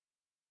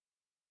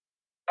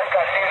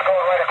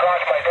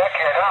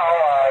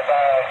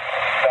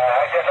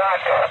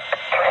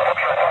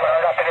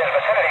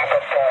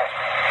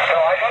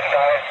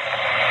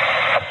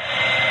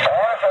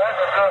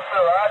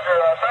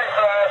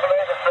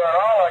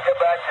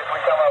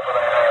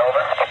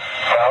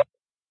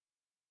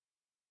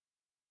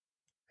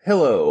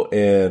Hello,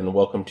 and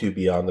welcome to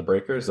Beyond the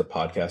Breakers, a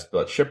podcast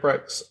about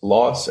shipwrecks,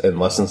 loss, and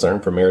lessons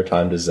learned from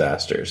maritime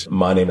disasters.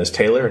 My name is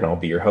Taylor, and I'll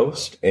be your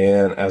host.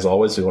 And as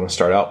always, we want to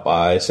start out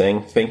by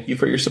saying thank you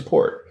for your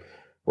support.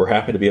 We're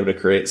happy to be able to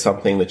create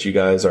something that you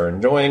guys are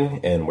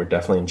enjoying, and we're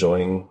definitely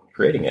enjoying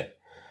creating it.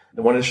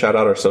 I wanted to shout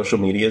out our social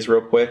medias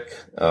real quick.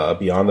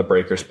 Beyond the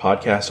Breakers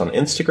podcast on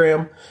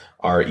Instagram.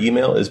 Our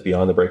email is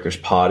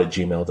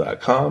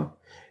beyondthebreakerspod@gmail.com.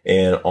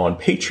 And on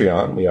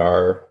Patreon, we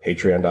are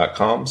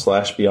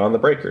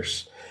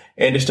patreon.com/beyondthebreakers.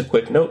 And just a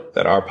quick note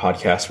that our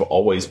podcast will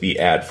always be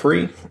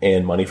ad-free,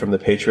 and money from the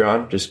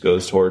Patreon just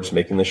goes towards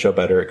making the show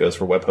better. It goes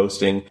for web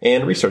hosting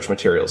and research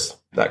materials,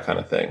 that kind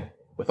of thing.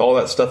 With all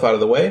that stuff out of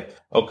the way,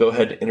 I'll go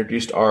ahead and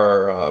introduce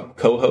our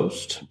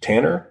co-host,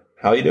 Tanner.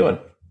 How you doing?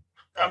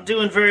 I'm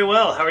doing very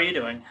well. How are you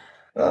doing?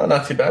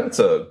 Not too bad. It's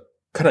a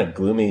kind of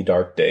gloomy,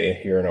 dark day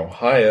here in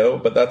Ohio,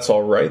 but that's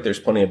all right. There's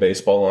plenty of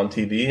baseball on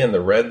TV, and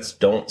the Reds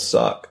don't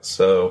suck,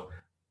 so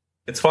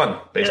it's fun.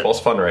 Baseball's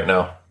fun right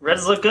now.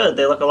 Reds look good.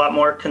 They look a lot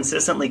more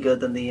consistently good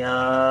than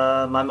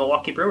my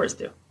Milwaukee Brewers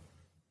do.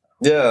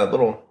 Yeah, a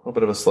little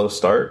bit of a slow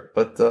start,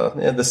 but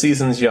the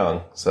season's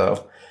young,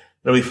 so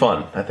it'll be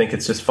fun. I think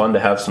it's just fun to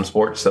have some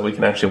sports that we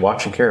can actually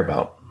watch and care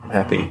about. I'm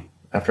happy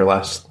after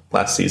last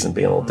season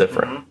being a little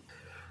different. Mm-hmm.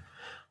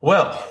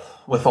 Well,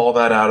 with all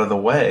that out of the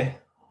way,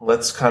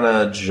 let's kind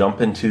of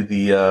jump into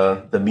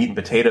the meat and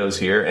potatoes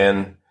here.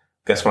 And I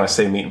guess when I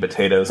say meat and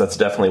potatoes, that's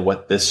definitely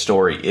what this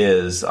story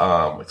is.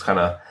 It's kind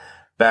of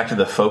back to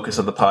the focus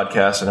of the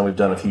podcast. I know we've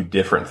done a few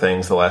different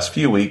things the last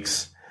few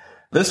weeks.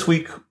 This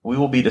week, we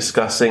will be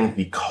discussing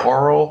the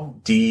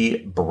Carl D.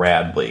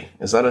 Bradley.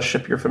 Is that a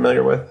ship you're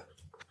familiar with?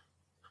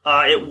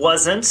 It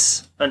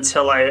wasn't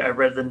until I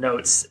read the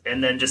notes.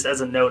 And then just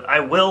as a note,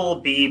 I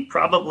will be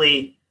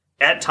probably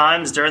at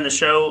times during the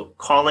show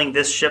calling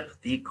this ship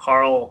the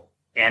Carl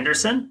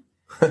Anderson.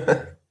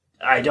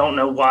 I don't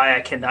know why I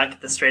cannot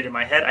get this straight in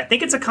my head. I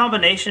think it's a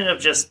combination of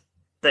just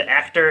the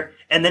actor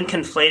and then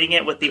conflating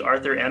it with the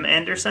Arthur M.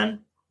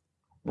 Anderson.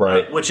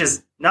 Right. Which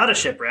is not a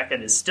shipwreck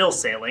and is still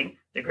sailing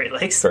the Great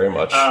Lakes. Very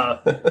much.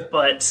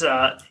 But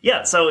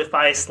so if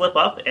I slip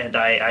up and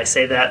I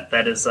say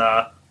that is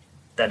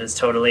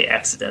totally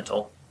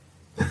accidental.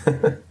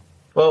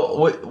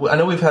 Well, I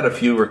know we've had a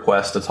few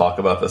requests to talk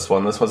about this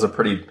one. This was a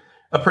pretty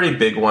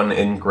big one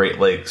in Great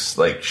Lakes,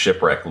 like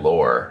shipwreck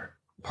lore.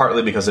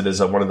 Partly because it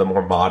is one of the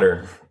more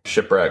modern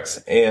shipwrecks,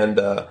 and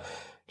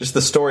just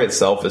the story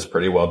itself is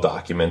pretty well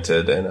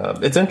documented,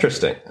 and it's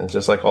interesting. It's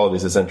just like all of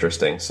these is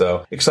interesting.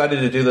 So excited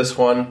to do this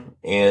one,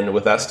 and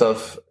with that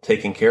stuff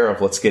taken care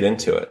of, let's get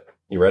into it.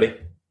 You ready?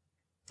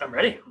 I'm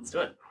ready. Let's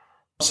do it.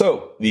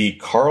 So the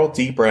Carl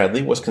D.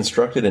 Bradley was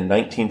constructed in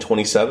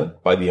 1927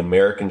 by the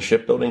American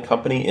Shipbuilding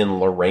Company in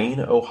Lorain,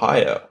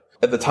 Ohio.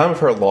 At the time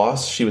of her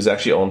loss, she was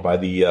actually owned by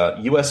the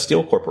U.S.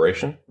 Steel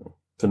Corporation.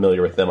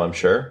 Familiar with them, I'm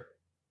sure.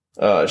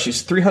 She's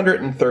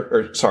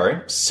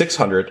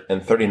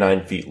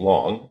 639 feet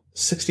long,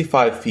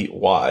 65 feet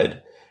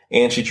wide,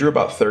 and she drew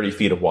about 30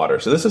 feet of water.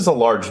 So this is a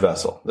large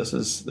vessel. This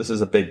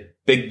is a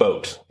big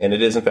boat, and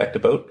it is in fact a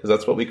boat because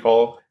that's what we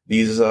call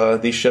these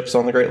ships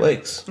on the Great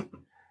Lakes.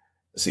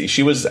 See,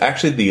 she was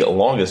actually the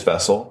longest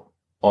vessel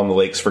on the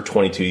lakes for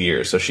 22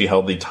 years, so she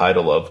held the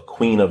title of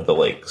Queen of the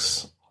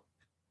Lakes.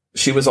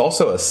 She was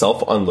also a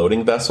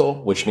self-unloading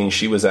vessel, which means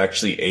she was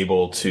actually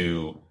able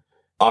to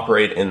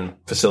operate in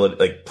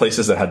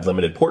places that had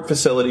limited port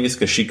facilities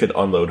because she could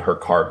unload her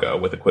cargo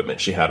with equipment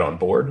she had on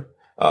board.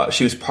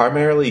 She was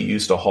primarily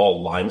used to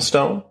haul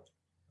limestone,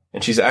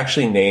 and she's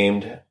actually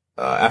named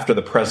after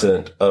the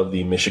president of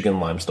the Michigan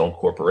Limestone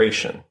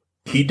Corporation.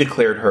 He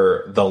declared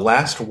her the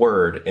last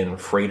word in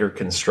freighter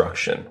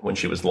construction when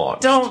she was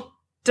launched.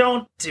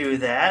 Don't do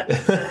that.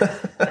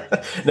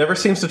 Never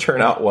seems to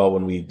turn out well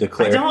when we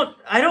declare. I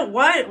don't.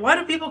 Why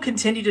do people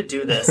continue to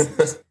do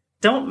this?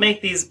 Don't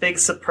make these big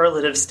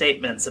superlative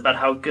statements about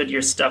how good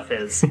your stuff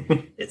is.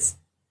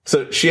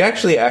 So she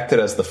actually acted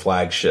as the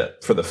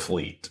flagship for the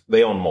fleet.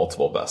 They own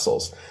multiple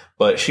vessels,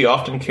 but she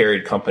often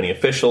carried company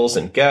officials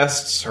and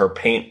guests. Her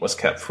paint was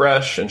kept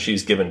fresh, and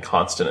she's given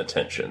constant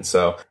attention.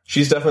 So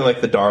she's definitely like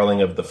the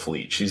darling of the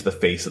fleet. She's the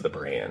face of the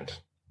brand.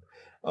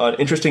 An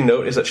interesting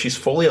note is that she's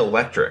fully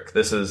electric.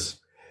 This is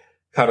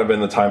kind of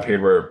in the time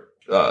period where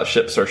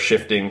ships are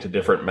shifting to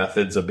different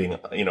methods of being,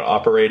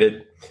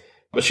 operated.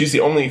 But she's the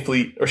only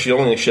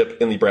ship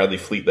in the Bradley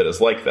fleet that is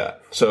like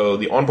that. So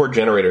the onboard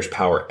generators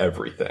power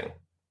everything.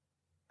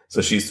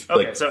 So she's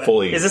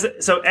fully. Is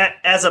this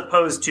as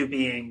opposed to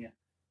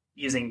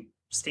using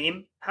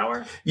steam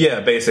power? Yeah,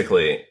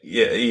 basically.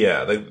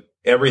 Yeah.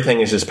 Everything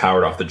is just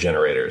powered off the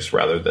generators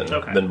rather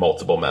than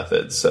multiple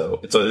methods. So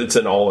it's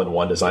an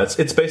all-in-one design.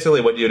 It's basically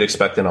what you'd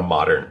expect in a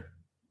modern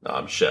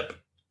ship.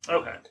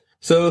 Okay.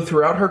 So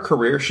throughout her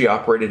career, she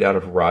operated out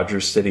of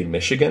Rogers City,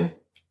 Michigan,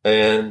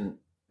 and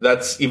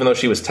that's even though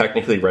she was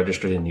technically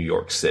registered in New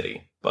York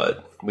City.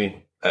 but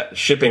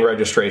shipping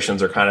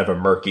registrations are kind of a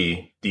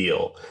murky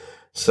deal.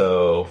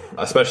 So,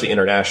 especially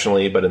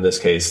internationally, but in this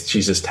case,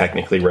 she's just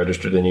technically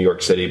registered in New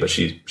York City, but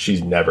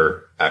she's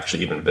never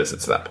actually even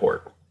visits that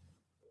port.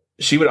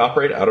 She would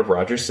operate out of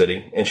Rogers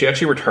City, and she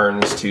actually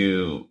returns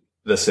to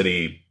the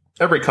city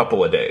every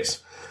couple of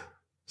days.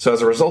 So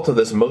as a result of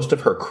this, most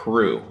of her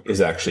crew is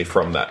actually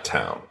from that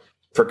town.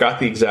 Forgot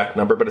the exact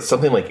number, but it's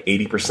something like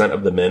 80%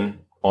 of the men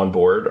on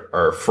board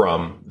are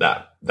from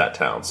that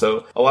town.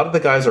 So a lot of the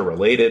guys are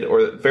related,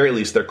 or at the very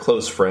least, they're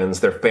close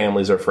friends. Their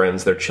families are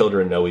friends. Their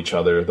children know each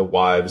other. The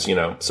wives,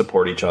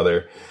 support each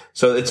other.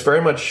 So it's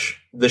very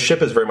much, the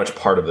ship is very much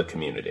part of the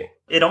community.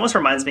 It almost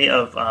reminds me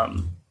of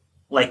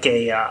like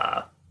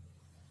a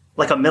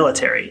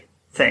military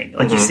thing,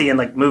 like you see in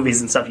like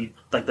movies and stuff. You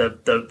like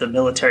the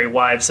military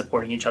wives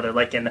supporting each other.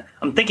 Like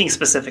I'm thinking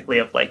specifically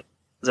of like,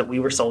 is it We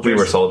Were Soldiers? We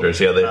Were Soldiers,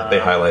 yeah. They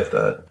highlight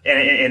that, and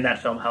in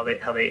that film, how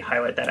they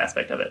highlight that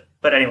aspect of it.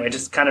 But anyway,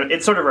 just kind of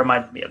it sort of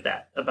reminded me of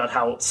that, about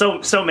how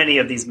so many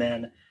of these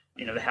men,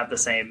 they have the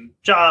same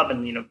job,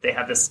 and they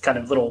have this kind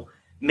of little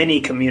mini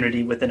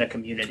community within a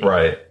community,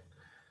 right?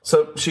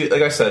 So she,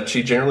 like I said,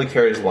 she generally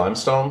carries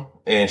limestone,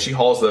 and she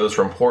hauls those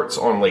from ports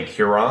on Lake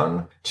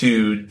Huron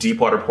to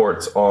deepwater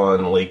ports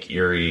on Lake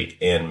Erie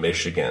and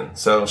Michigan.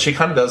 So she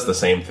kind of does the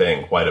same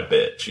thing quite a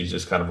bit. She's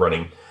just kind of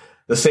running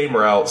the same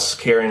routes,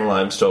 carrying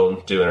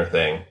limestone, doing her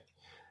thing.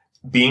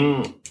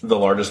 Being the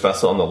largest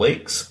vessel on the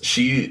lakes,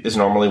 she is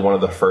normally one of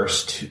the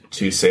first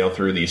to sail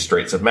through the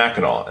Straits of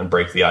Mackinac and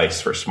break the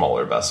ice for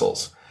smaller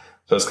vessels.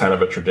 So it's kind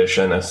of a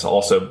tradition. It's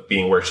also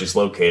being where she's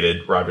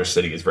located. Rogers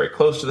City is very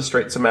close to the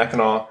Straits of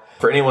Mackinac.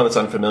 For anyone that's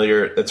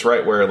unfamiliar, it's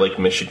right where Lake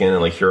Michigan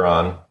and Lake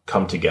Huron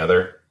come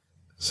together.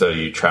 So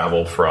you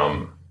travel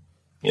from,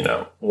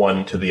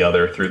 one to the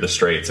other through the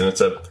straits, and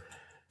it's a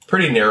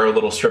pretty narrow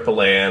little strip of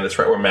land. It's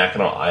right where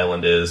Mackinac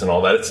Island is and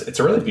all that. It's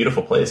a really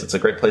beautiful place. It's a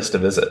great place to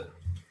visit,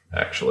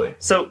 actually.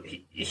 So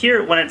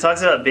here, when it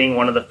talks about being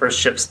one of the first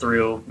ships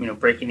through,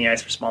 breaking the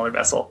ice for smaller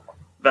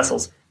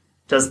vessels,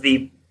 does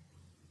the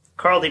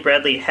Carl D.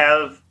 Bradley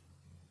have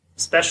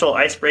special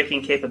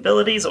ice-breaking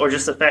capabilities, or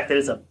just the fact that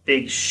it's a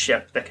big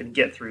ship that can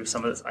get through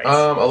some of this ice?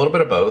 A little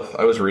bit of both.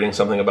 I was reading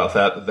something about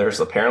that.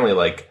 There's apparently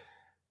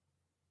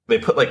they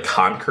put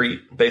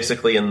concrete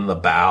basically in the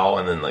bow,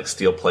 and then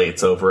steel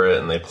plates over it,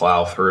 and they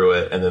plow through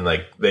it, and then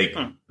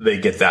they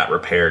get that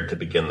repaired to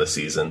begin the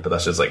season. But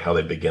that's just how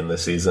they begin the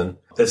season.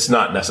 It's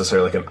not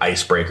necessarily an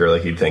icebreaker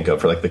like you'd think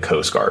of for the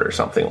Coast Guard or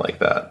something like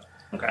that.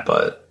 Okay.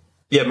 But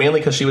yeah,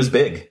 mainly because she was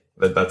big.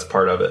 That's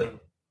part of it.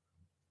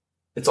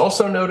 It's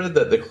also noted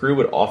that the crew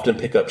would often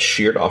pick up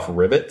sheared off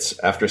rivets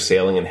after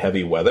sailing in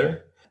heavy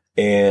weather,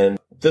 and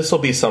this will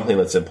be something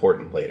that's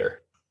important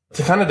later.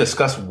 To kind of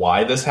discuss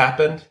why this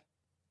happened,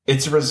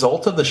 it's a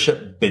result of the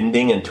ship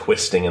bending and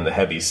twisting in the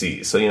heavy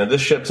seas. So,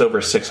 this ship's over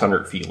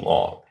 600 feet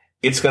long.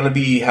 It's going to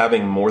be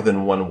having more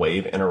than one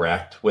wave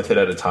interact with it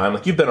at a time.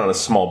 Like you've been on a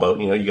small boat,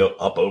 you go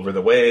up over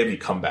the wave, you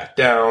come back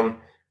down.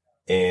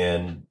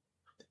 And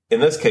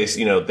in this case,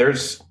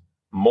 there's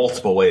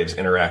multiple waves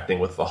interacting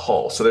with the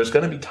hull. So there's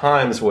going to be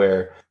times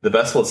where the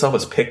vessel itself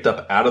is picked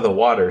up out of the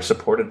water,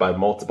 supported by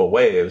multiple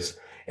waves,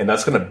 and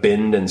that's going to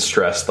bend and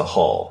stress the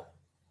hull.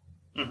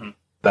 Mm-hmm.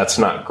 That's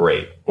not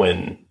great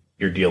when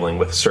you're dealing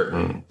with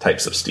certain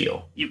types of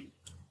steel.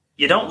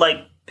 You don't like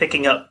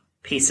picking up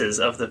pieces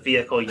of the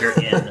vehicle you're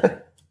in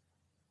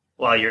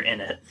while you're in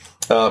it.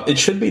 It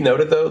should be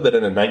noted, though, that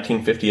in a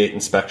 1958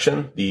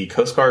 inspection, the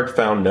Coast Guard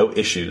found no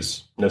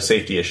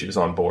safety issues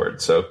on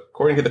board. So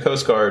according to the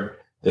Coast Guard,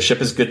 the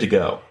ship is good to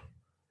go.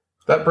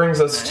 That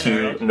brings us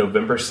to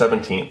November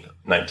 17th,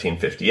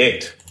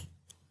 1958.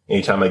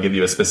 Anytime I give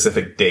you a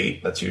specific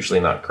date, that's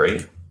usually not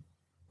great.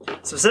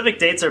 Specific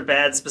dates are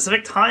bad.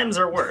 Specific times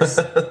are worse.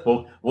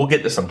 We'll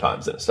get to some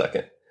times in a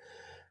second.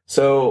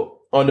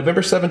 So on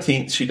November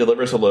 17th, she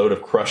delivers a load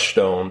of crushed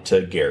stone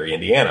to Gary,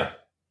 Indiana.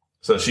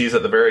 So she's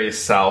at the very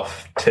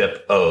south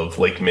tip of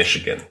Lake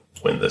Michigan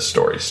when this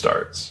story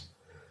starts.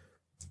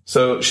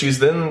 So she's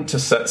then to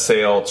set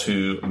sail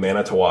to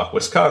Manitowoc,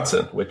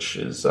 Wisconsin, which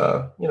is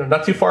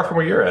not too far from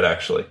where you're at,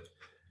 actually.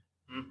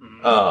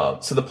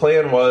 So the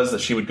plan was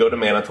that she would go to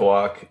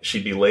Manitowoc,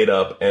 she'd be laid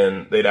up,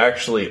 and they'd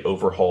actually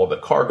overhaul the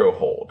cargo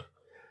hold.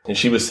 And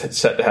she was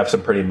set to have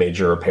some pretty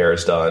major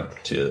repairs done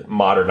to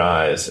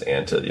modernize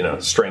and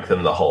to,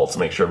 strengthen the hull to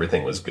make sure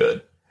everything was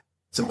good.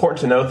 It's important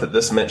to note that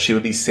this meant she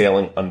would be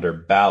sailing under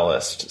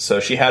ballast.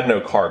 So she had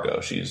no cargo.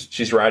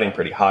 She's riding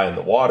pretty high in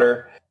the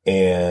water,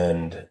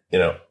 and,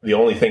 the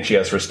only thing she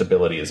has for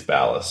stability is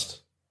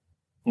ballast.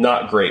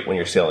 Not great when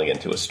you're sailing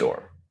into a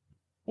storm.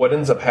 What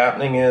ends up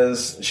happening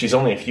is she's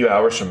only a few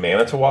hours from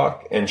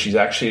Manitowoc, and she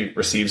actually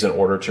receives an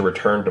order to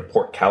return to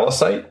Port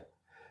Calisite,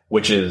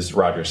 which is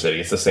Rogers City.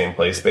 It's the same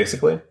place,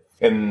 basically.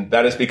 And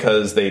that is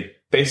because they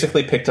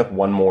basically picked up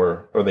one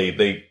more, or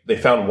they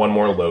found one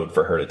more load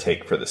for her to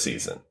take for the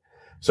season.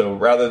 So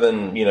rather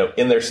than,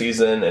 in their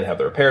season and have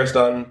the repairs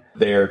done,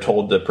 they're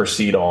told to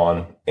proceed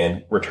on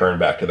and return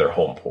back to their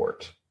home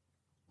port.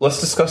 Let's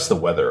discuss the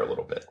weather a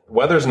little bit.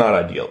 Weather's not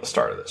ideal at the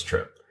start of this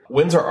trip.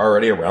 Winds are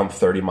already around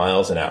 30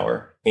 miles an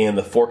hour. and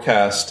the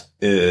forecast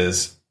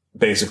is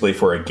basically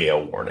for a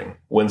gale warning.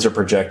 Winds are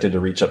projected to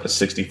reach up to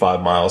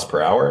 65 miles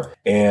per hour,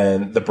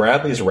 and the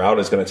Bradley's route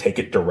is going to take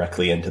it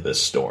directly into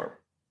this storm.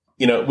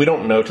 You know, we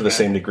don't know to the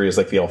same degree as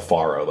like the El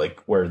Faro,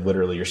 like where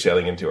literally you're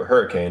sailing into a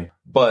hurricane,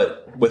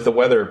 but with the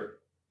weather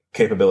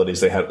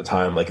capabilities they had at the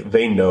time, like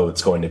they know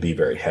it's going to be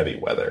very heavy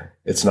weather.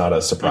 It's not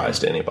a surprise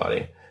to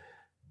anybody.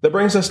 That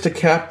brings us to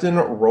Captain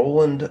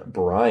Roland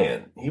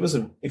Bryan. He was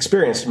an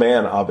experienced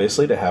man,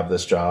 obviously, to have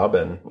this job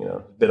and, you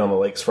know, been on the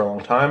lakes for a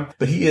long time.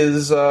 But he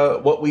is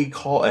what we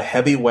call a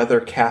heavy weather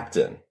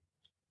captain.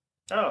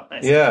 Oh,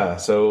 nice. Yeah,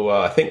 so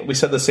I think we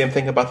said the same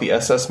thing about the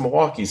SS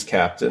Milwaukee's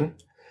captain.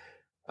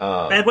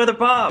 Bad Weather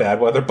Bob. Bad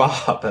Weather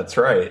Bob, that's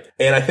right.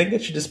 And I think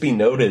it should just be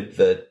noted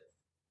that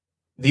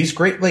these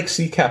Great Lakes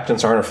sea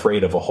captains aren't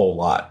afraid of a whole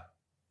lot.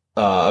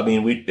 I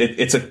mean,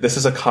 this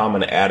is a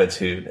common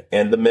attitude,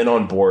 and the men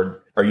on board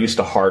are used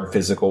to hard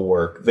physical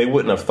work. They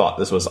wouldn't have thought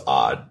this was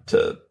odd.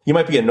 You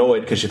might be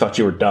annoyed because you thought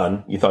you were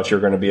done. You thought you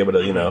were going to be able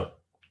to, you know,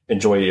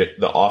 enjoy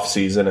the off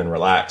season and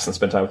relax and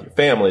spend time with your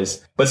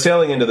families. But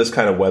sailing into this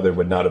kind of weather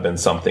would not have been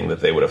something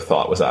that they would have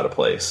thought was out of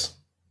place.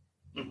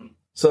 Mm-hmm.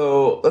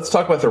 So let's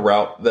talk about the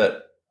route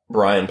that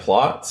Bryan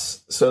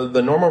plots. So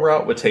the normal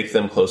route would take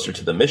them closer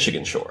to the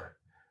Michigan shore.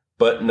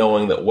 But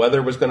knowing that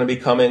weather was going to be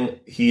coming,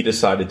 he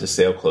decided to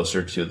sail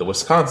closer to the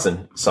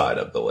Wisconsin side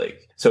of the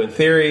lake. So in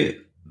theory,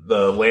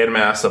 the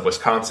landmass of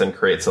Wisconsin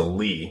creates a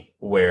lee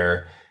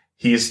where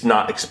he's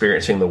not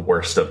experiencing the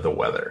worst of the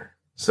weather.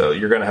 So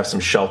you're going to have some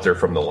shelter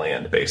from the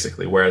land,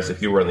 basically. Whereas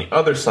if you were on the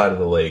other side of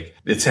the lake,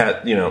 it's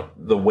had, you know,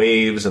 the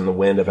waves and the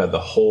wind have had the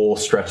whole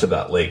stretch of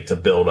that lake to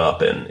build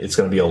up, and it's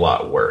going to be a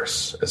lot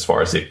worse as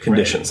far as the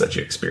conditions that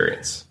you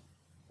experience.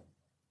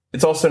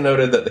 It's also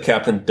noted that the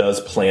captain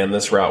does plan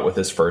this route with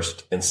his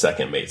first and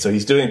second mate. So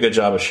he's doing a good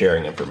job of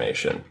sharing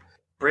information.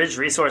 Bridge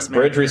resource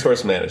management. Bridge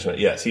resource management.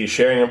 Yes, he's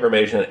sharing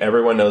information.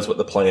 Everyone knows what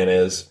the plan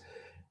is.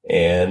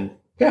 And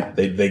yeah,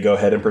 they go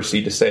ahead and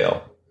proceed to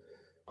sail.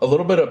 A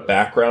little bit of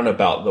background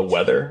about the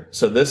weather.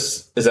 So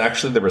this is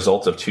actually the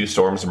result of two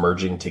storms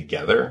merging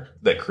together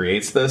that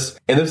creates this.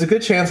 And there's a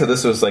good chance that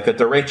this was like a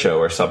derecho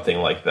or something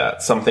like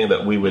that. Something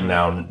that we would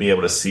now be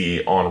able to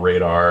see on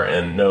radar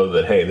and know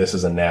that, hey, this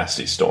is a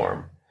nasty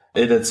storm.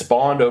 It had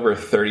spawned over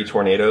 30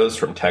 tornadoes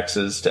from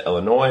Texas to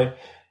Illinois,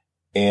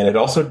 and it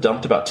also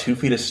dumped about 2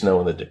 feet of snow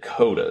in the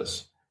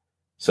Dakotas.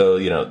 So,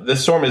 you know,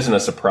 this storm isn't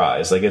a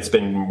surprise. Like, it's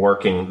been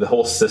working, the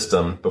whole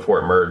system before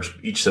it merged,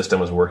 each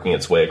system was working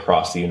its way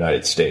across the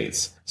United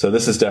States. So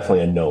this is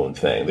definitely a known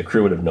thing. The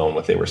crew would have known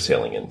what they were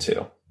sailing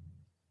into.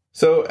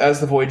 So as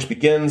the voyage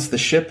begins, the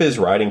ship is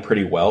riding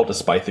pretty well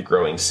despite the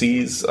growing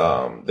seas.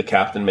 The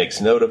captain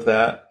makes note of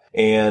that.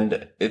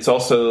 And it's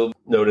also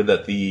noted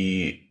that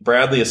the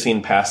Bradley is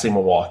seen passing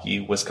Milwaukee,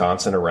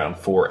 Wisconsin around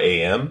 4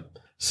 a.m.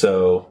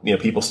 So, you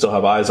know, people still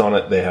have eyes on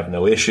it. They have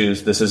no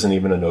issues. This isn't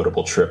even a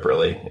notable trip,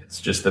 really.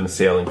 It's just them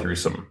sailing through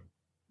some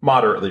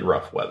moderately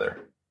rough weather.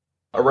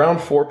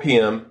 Around 4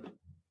 p.m.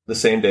 the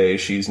same day,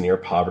 she's near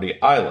Poverty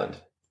Island.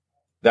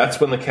 That's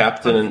when the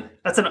captain...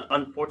 That's an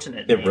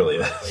unfortunate name. It really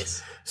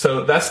is.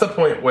 So that's the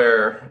point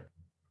where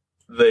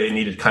they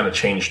need to kind of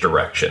change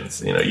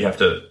directions. You know, you have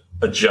to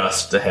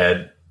adjust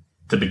ahead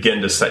to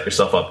begin to set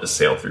yourself up to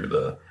sail through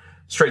the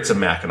Straits of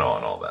Mackinac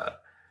and all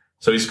that.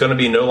 So he's going to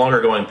be no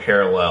longer going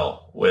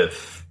parallel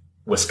with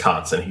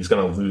Wisconsin. He's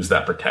going to lose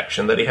that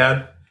protection that he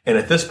had. And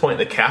at this point,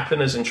 the captain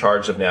is in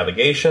charge of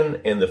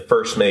navigation and the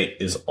first mate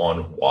is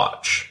on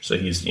watch. So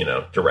he's, you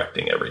know,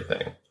 directing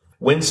everything.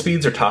 Wind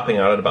speeds are topping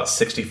out at about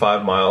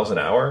 65 miles an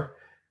hour.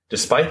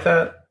 Despite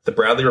that, the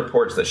Bradley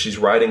reports that she's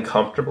riding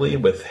comfortably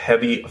with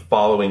heavy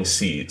following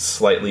seas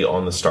slightly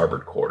on the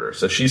starboard quarter.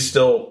 So she's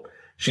still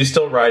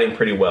riding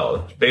pretty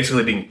well,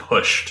 basically being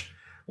pushed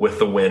with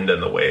the wind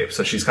and the wave.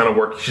 So she's kind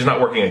of she's not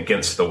working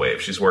against the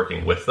wave. She's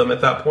working with them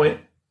at that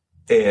point.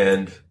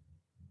 And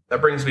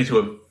that brings me to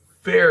a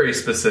very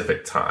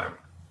specific time.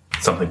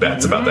 Something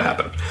bad's about to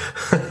happen.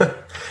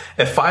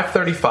 At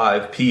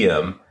 5:35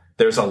 p.m.,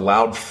 there's a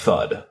loud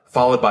thud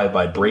followed by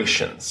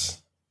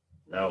vibrations.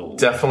 No.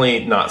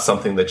 Definitely not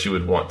something that you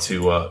would want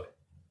to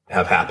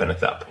have happen at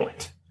that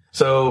point.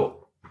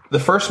 So the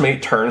first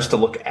mate turns to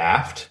look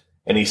aft,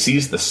 and he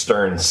sees the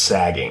stern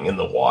sagging in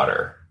the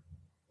water.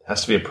 It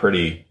has to be a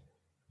pretty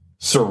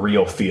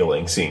surreal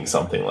feeling seeing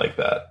something like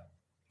that.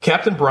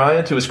 Captain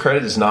Bryan, to his credit,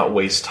 does not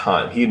waste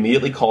time. He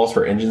immediately calls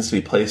for engines to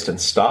be placed in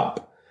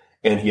stop,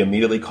 and he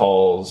immediately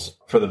calls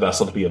for the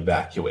vessel to be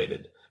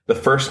evacuated. The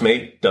first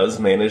mate does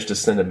manage to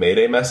send a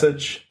mayday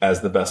message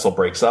as the vessel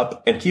breaks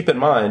up, and keep in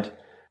mind,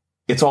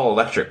 it's all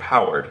electric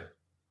powered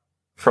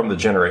from the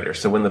generator.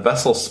 So when the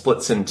vessel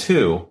splits in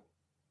two,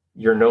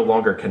 you're no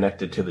longer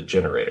connected to the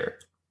generator.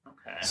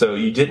 So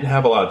you didn't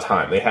have a lot of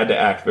time. They had to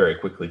act very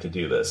quickly to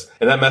do this.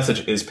 And that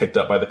message is picked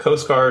up by the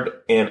Coast Guard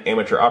and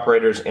amateur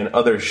operators and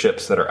other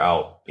ships that are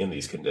out in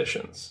these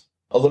conditions.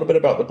 A little bit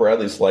about the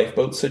Bradley's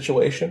lifeboat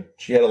situation.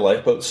 She had a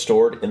lifeboat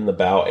stored in the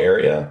bow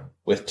area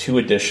with 2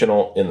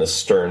 additional in the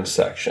stern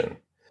section.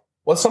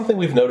 What's something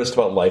we've noticed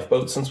about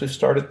lifeboats since we've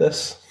started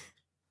this?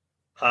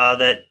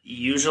 That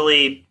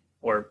usually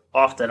or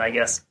often, I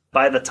guess,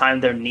 by the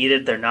time they're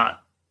needed, they're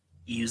not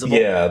usable.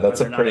 Yeah,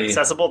 that's a pretty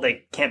accessible.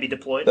 They can't be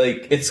deployed.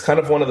 Like, it's kind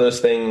of one of those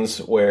things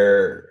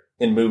where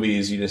in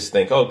movies you just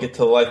think, oh, get to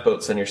the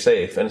lifeboats and you're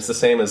safe. And it's the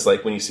same as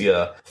like when you see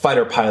a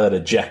fighter pilot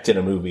eject in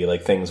a movie,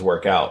 like things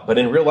work out. But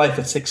in real life,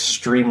 it's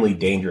extremely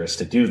dangerous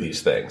to do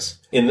these things.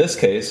 In this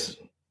case,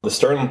 the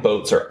stern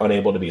boats are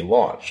unable to be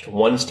launched.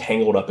 One's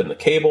tangled up in the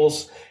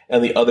cables,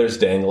 and the other's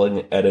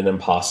dangling at an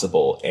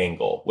impossible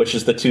angle, which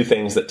is the two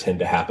things that tend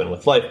to happen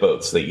with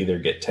lifeboats. They either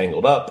get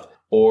tangled up,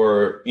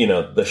 or,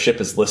 the ship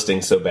is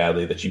listing so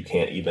badly that you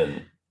can't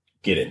even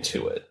get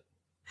into it.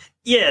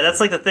 Yeah,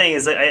 that's like the thing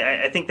is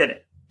I think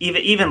that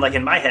even like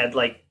in my head,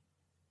 like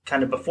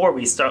kind of before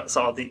we saw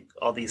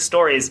all these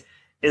stories,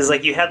 is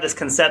like you have this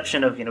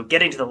conception of,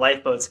 getting to the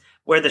lifeboats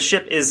where the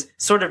ship is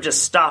sort of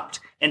just stopped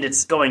and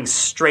it's going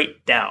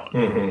straight down.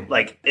 Mm-hmm.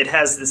 Like it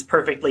has this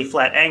perfectly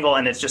flat angle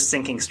and it's just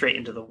sinking straight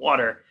into the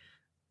water.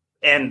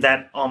 And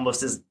that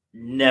almost is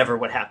never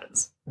what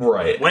happens.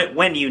 Right.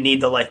 When you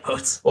need the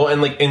lifeboats. Well,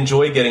 and like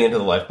enjoy getting into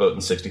the lifeboat in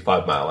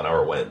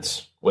 65-mile-an-hour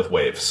winds with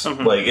waves.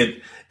 Mm-hmm.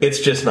 Like it's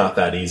just not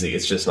that easy.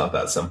 It's just not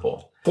that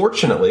simple.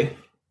 Fortunately,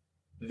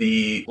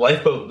 the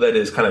lifeboat that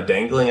is kind of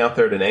dangling out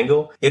there at an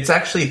angle, it's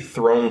actually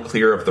thrown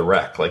clear of the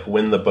wreck. Like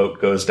when the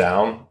boat goes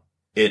down,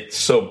 it's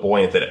so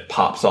buoyant that it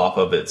pops off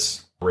of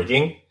its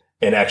rigging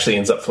and actually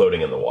ends up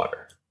floating in the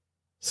water.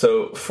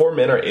 So 4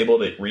 men are able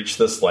to reach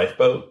this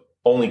lifeboat.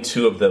 Only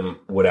 2 of them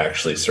would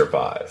actually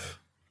survive.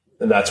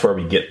 And that's where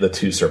we get the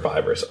 2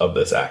 survivors of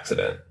this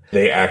accident.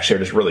 They actually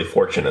are just really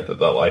fortunate that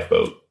the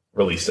lifeboat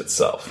released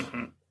itself.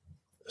 Mm-hmm.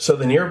 So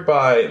the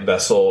nearby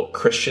vessel,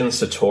 Christian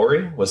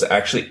Satori, was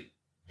actually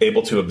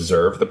able to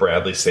observe the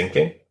Bradley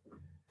sinking.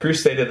 Crew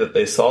stated that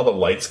they saw the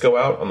lights go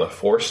out on the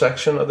fore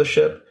section of the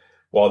ship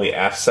while the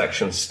aft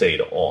section stayed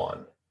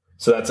on.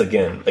 So that's,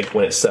 again, like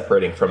when it's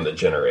separating from the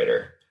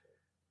generator.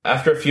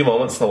 After a few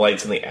moments, the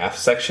lights in the aft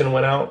section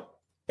went out,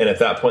 and at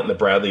that point, the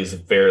Bradley is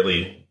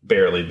barely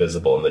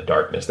visible in the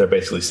darkness. They're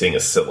basically seeing a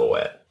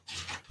silhouette.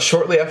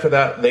 Shortly after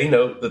that, they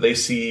note that they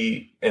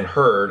see and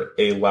heard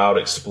a loud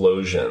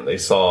explosion. They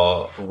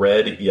saw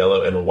red,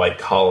 yellow, and white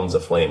columns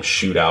of flame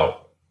shoot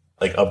out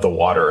like of the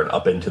water and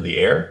up into the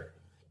air.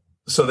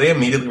 So they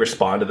immediately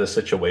respond to this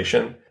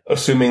situation,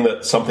 assuming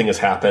that something has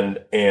happened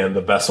and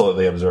the vessel that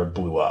they observed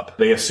blew up.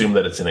 They assume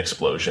that it's an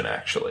explosion,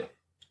 actually.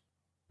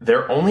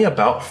 They're only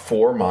about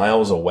 4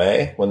 miles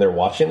away when they're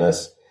watching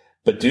this,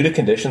 but due to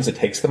conditions, it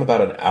takes them about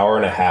an hour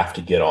and a half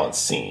to get on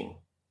scene.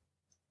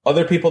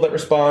 Other people that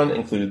respond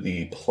include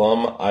the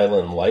Plum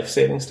Island Life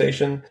Saving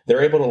Station.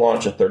 They're able to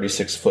launch a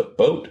 36-foot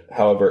boat.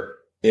 However,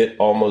 it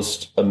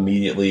almost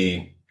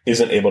immediately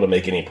isn't able to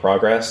make any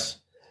progress.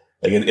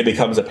 Like it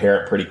becomes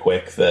apparent pretty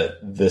quick that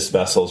this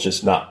vessel is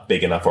just not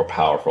big enough or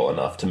powerful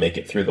enough to make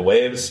it through the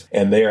waves,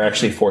 and they are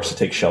actually forced to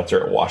take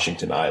shelter at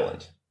Washington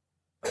Island.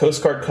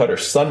 Coast Guard cutter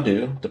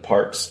Sundew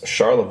departs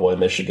Charlevoix,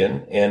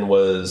 Michigan, and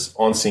was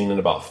on scene in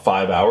about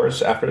 5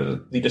 hours after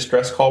the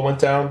distress call went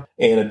down.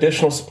 And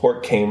additional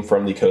support came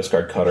from the Coast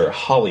Guard cutter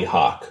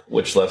Hollyhock,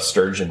 which left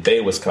Sturgeon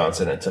Bay,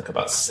 Wisconsin, and took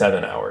about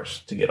 7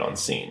 hours to get on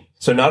scene.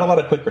 So not a lot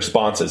of quick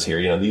responses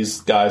here. These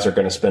guys are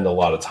going to spend a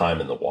lot of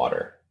time in the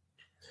water.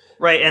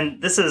 Right,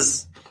 and this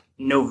is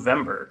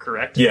November,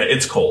 correct? Yeah,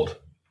 it's cold.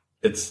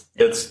 It's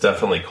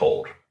definitely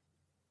cold.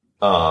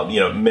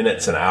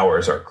 Minutes and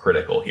hours are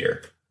critical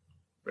here.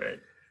 Right.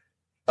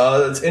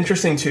 It's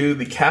interesting, too.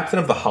 The captain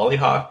of the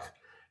Hollyhock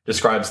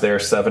describes their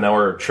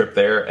 7-hour trip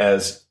there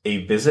as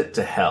a visit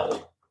to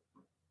hell,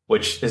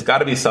 which has got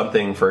to be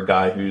something for a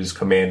guy who's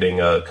commanding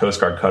a Coast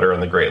Guard cutter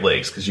on the Great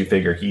Lakes, because you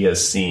figure he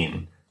has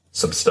seen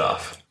some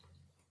stuff.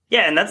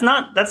 Yeah, and that's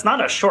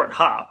not a short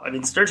hop. I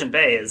mean, Sturgeon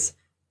Bay is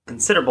a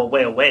considerable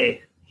way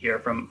away here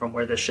from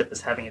where this ship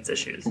is having its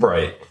issues.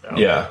 Right, so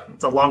yeah.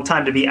 It's a long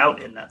time to be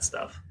out in that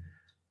stuff.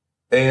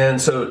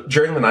 And so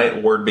during the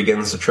night, word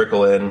begins to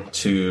trickle in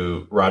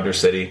to Rogers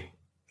City.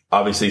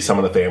 Obviously, some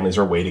of the families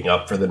are waiting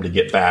up for them to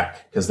get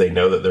back because they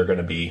know that they're going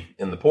to be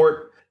in the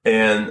port.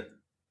 And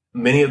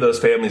many of those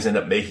families end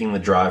up making the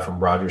drive from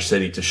Rogers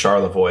City to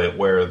Charlevoix,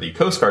 where the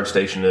Coast Guard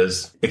station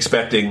is,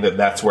 expecting that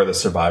that's where the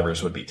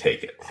survivors would be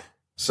taken.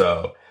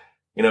 So,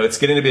 it's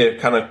getting to be a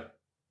kind of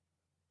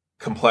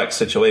complex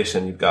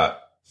situation. You've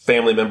got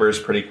family members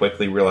pretty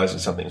quickly realizing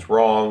something's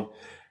wrong.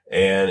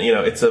 And,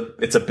 it's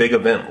a big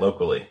event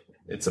locally.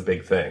 It's a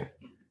big thing.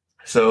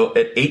 So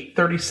at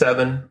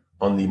 8:37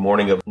 on the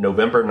morning of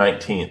November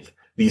 19th,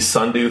 the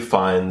Sundew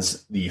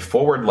finds the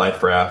forward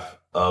life raft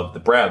of the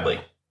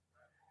Bradley.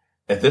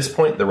 At this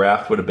point, the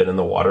raft would have been in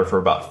the water for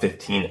about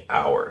 15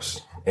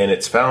 hours, and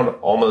it's found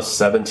almost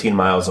 17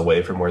 miles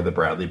away from where the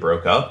Bradley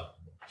broke up.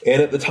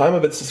 And at the time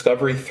of its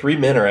discovery, 3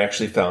 men are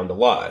actually found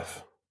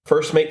alive.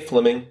 First mate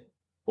Fleming,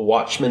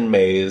 watchman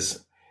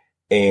Mays,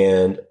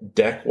 and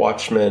deck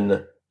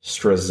watchman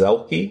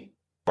Strzelki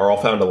are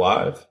all found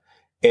alive.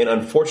 And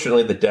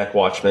unfortunately, the deck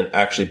watchman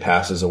actually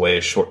passes away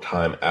a short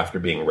time after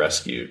being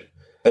rescued.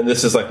 And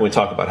this is like when we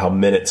talk about how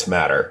minutes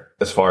matter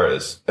as far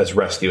as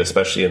rescue,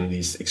 especially in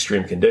these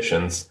extreme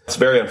conditions. It's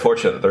very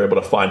unfortunate that they're able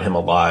to find him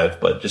alive,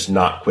 but just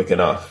not quick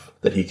enough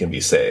that he can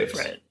be saved.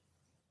 Right.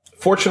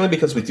 Fortunately,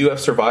 because we do have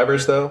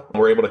survivors, though,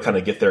 we're able to kind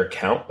of get their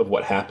account of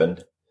what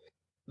happened.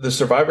 The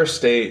survivors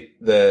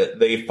state that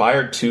they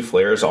fired 2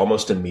 flares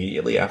almost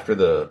immediately after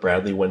the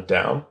Bradley went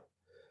down.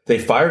 They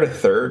fired a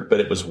third, but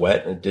it was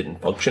wet and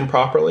didn't function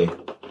properly.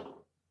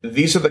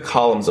 These are the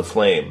columns of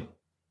flame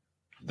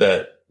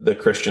that the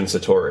Christian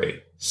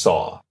Satori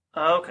saw.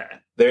 Okay.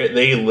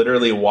 They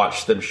literally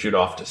watched them shoot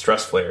off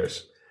distress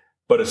flares,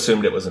 but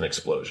assumed it was an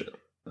explosion.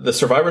 The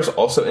survivors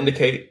also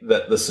indicate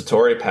that the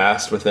Satori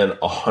passed within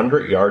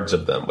 100 yards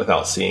of them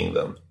without seeing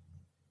them,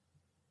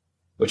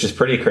 which is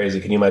pretty crazy.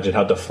 Can you imagine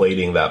how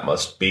deflating that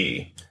must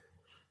be?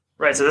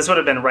 Right, so this would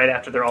have been right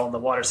after they're all in the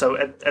water. So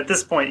at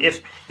this point,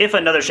 if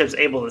another ship's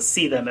able to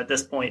see them, at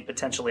this point,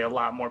 potentially a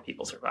lot more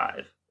people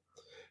survive.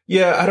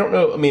 Yeah, I don't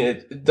know. I mean,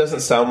 it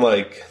doesn't sound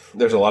like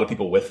there's a lot of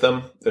people with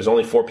them. There's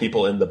only 4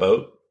 people in the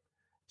boat.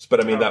 But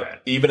I mean,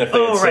 that even if they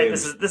had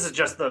saved... This is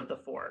just the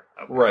 4.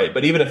 Okay. Right,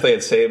 but even if they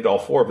had saved all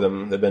 4 of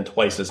them, there'd been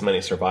twice as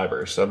many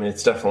survivors. So, I mean,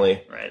 it's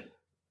definitely... Right.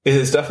 It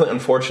is definitely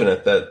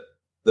unfortunate that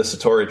the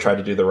Satori tried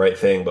to do the right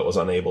thing, but was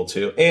unable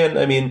to. And,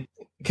 I mean,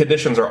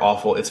 conditions are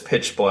awful. It's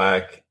pitch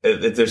black.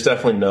 There's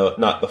definitely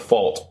not the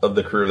fault of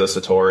the crew of the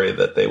Satori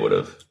that they would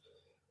have,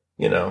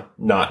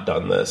 not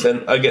done this.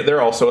 And again,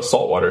 they're also a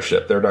saltwater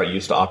ship. They're not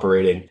used to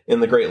operating in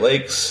the Great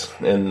Lakes,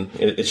 and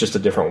it's just a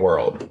different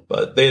world.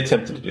 But they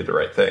attempted to do the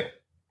right thing.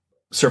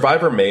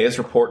 Survivor Mays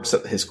reports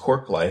that his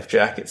cork life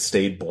jacket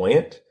stayed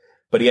buoyant,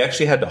 but he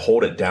actually had to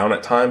hold it down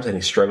at times, and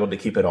he struggled to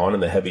keep it on in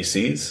the heavy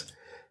seas.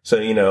 So,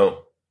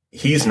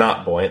 he's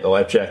not buoyant. The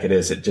life jacket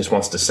is. It just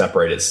wants to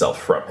separate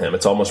itself from him.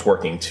 It's almost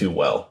working too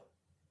well.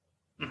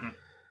 Mm-hmm.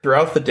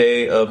 Throughout the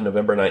day of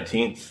November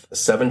 19th,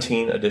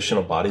 17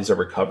 additional bodies are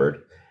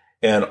recovered,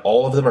 and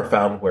all of them are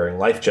found wearing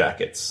life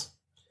jackets.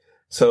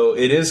 So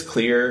it is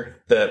clear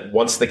that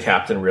once the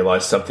captain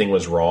realized something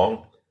was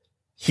wrong,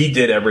 he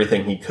did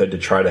everything he could to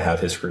try to have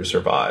his crew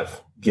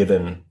survive,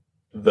 given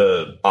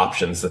the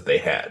options that they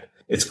had.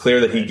 It's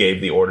clear that he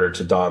gave the order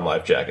to don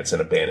life jackets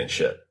and abandon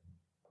ship.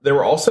 There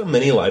were also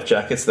many life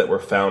jackets that were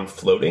found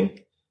floating,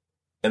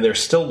 and they're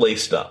still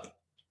laced up.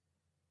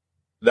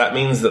 That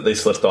means that they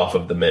slipped off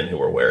of the men who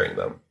were wearing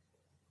them.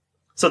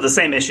 So the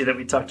same issue that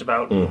we talked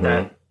about,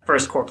 that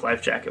first cork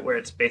life jacket, where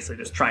it's basically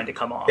just trying to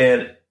come off.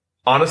 And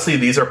honestly,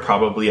 these are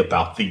probably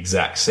about the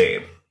exact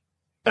same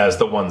as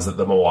the ones that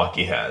the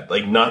Milwaukee had.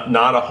 Like,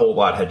 not a whole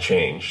lot had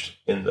changed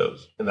in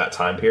that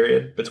time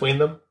period between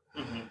them.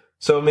 Mm-hmm.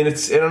 So, I mean, I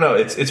don't know,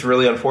 it's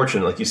really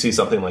unfortunate. Like, you see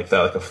something like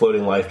that, like a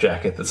floating life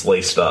jacket that's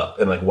laced up,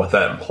 and like what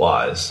that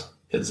implies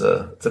it's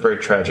a very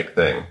tragic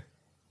thing.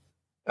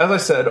 As I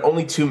said,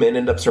 only 2 men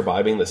end up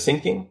surviving the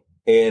sinking,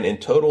 and in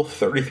total,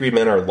 33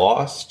 men are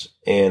lost,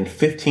 and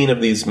 15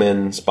 of these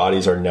men's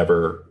bodies are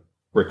never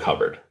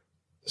recovered.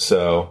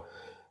 So,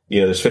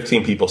 there's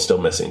 15 people still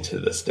missing to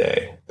this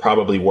day,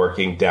 probably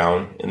working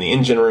down in the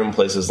engine room,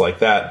 places like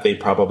that. They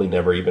probably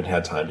never even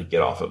had time to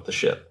get off of the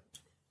ship.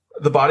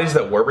 The bodies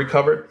that were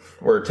recovered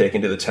were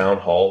taken to the town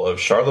hall of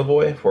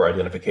Charlevoix for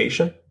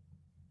identification.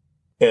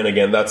 And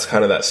again, that's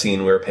kind of that scene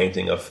we were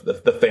painting of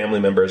the family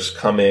members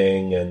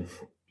coming, and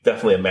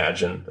definitely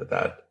imagine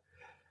that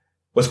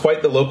was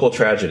quite the local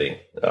tragedy,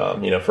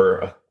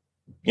 for,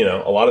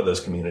 a lot of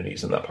those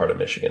communities in that part of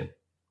Michigan.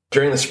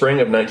 During the spring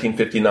of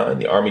 1959,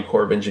 the Army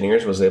Corps of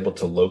Engineers was able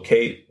to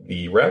locate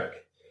the wreck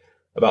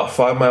about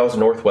 5 miles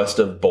northwest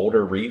of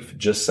Boulder Reef,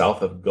 just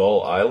south of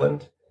Gull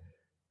Island.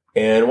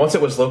 And once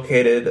it was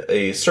located,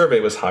 a survey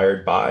was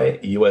hired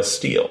by U.S.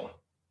 Steel,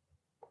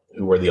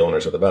 who were the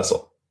owners of the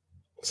vessel.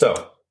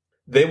 So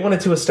they wanted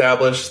to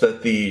establish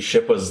that the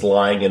ship was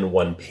lying in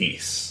one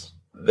piece.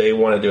 They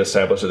wanted to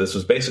establish that this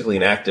was basically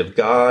an act of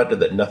God,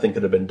 that nothing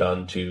could have been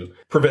done to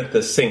prevent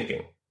this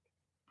sinking.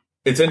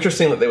 It's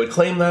interesting that they would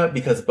claim that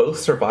because both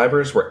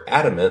survivors were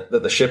adamant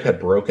that the ship had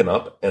broken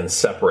up and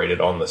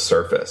separated on the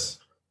surface,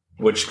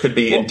 which could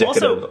be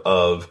indicative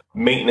of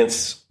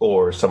maintenance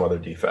or some other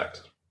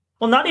defect.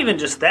 Well, not even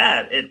just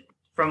that.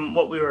 From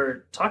what we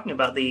were talking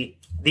about, the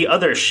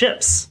other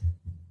ships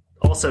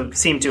also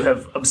seem to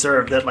have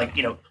observed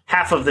that,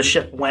 half of the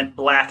ship went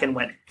black and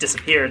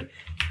disappeared,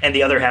 and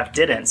the other half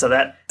didn't. So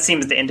that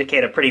seems to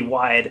indicate a pretty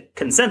wide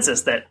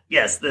consensus that,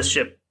 yes, this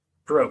ship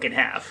broke in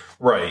half.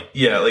 Right.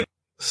 Yeah,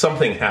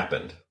 something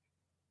happened.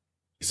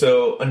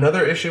 So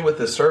another issue with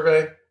this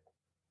survey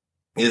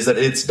is that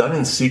it's done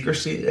in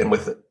secrecy and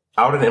without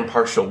an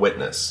impartial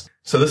witness.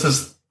 So this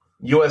is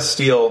U.S.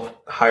 Steel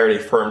hired a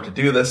firm to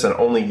do this, and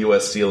only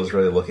U.S. Steel is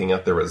really looking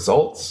at the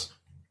results.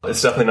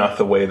 It's definitely not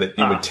the way that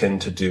you would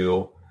tend to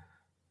do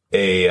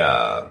a,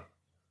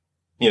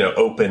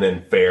 open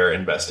and fair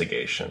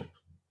investigation.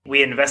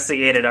 We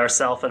investigated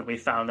ourselves and we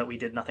found that we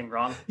did nothing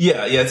wrong.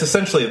 Yeah, it's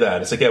essentially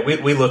that. It's like,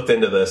 we looked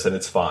into this and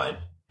it's fine.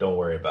 Don't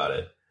worry about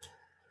it.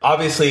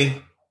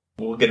 Obviously,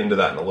 we'll get into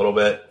that in a little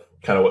bit,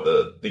 kind of what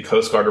the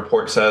Coast Guard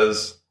report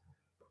says.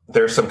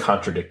 There's some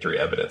contradictory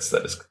evidence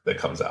that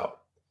comes out.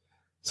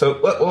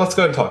 So let's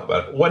go ahead and talk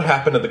about it. What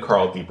happened to the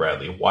Carl D.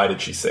 Bradley? Why did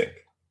she sink?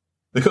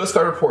 The Coast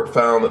Guard report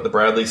found that the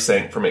Bradley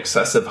sank from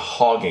excessive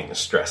hogging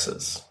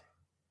stresses.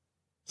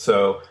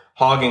 So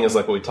Hogging is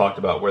like what we talked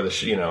about, where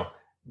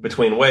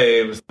between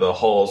waves, the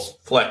hull's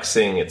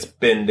flexing, it's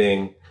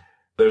bending.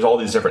 There's all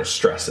these different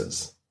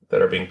stresses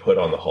that are being put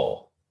on the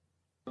hull.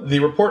 The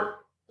report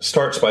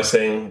starts by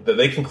saying that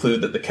they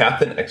conclude that the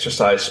captain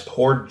exercised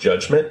poor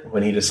judgment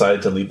when he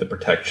decided to leave the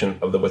protection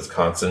of the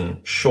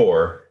Wisconsin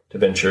shore to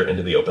venture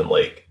into the open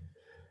lake.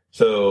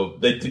 So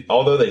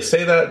although they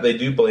say that, they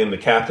do blame the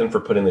captain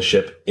for putting the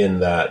ship in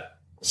that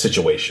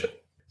situation.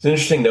 It's an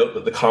interesting note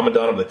that the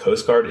Commandant of the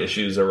Coast Guard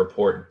issues a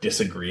report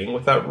disagreeing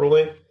with that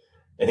ruling,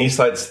 and he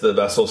cites the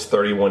vessel's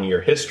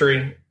 31-year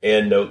history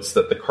and notes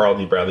that the Carl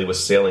D. Bradley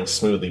was sailing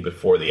smoothly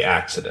before the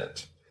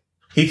accident.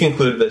 He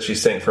concluded that she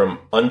sank from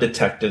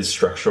undetected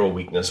structural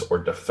weakness or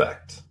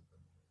defect.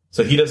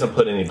 So he doesn't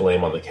put any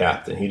blame on the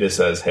captain. He just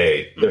says,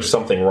 hey, there's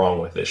something wrong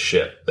with this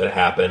ship that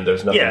happened.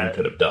 There's nothing we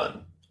could have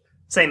done.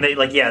 Saying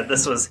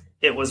that,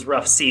 it was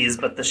rough seas,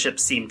 but the ship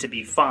seemed to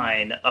be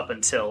fine up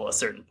until a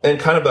certain point. And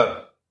kind of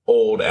that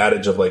old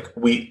adage of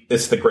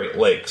it's the Great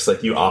Lakes,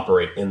 like you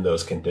operate in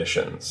those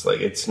conditions. Like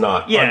it's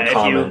not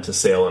uncommon to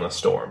sail in a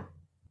storm.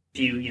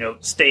 If you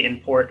stay in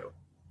port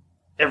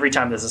every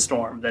time there's a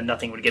storm, then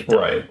nothing would get done.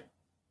 Right.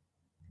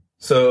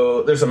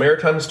 So there's a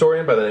maritime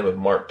historian by the name of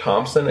Mark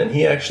Thompson, and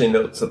he actually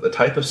notes that the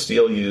type of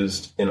steel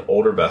used in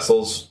older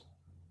vessels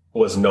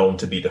was known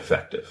to be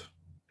defective.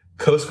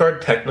 Coast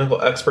Guard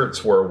technical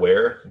experts were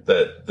aware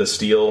that the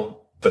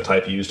steel, the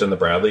type used in the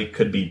Bradley,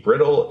 could be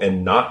brittle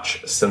and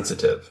notch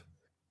sensitive.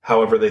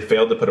 However, they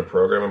failed to put a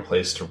program in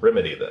place to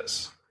remedy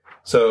this.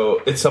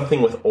 So it's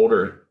something with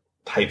older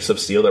types of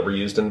steel that were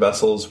used in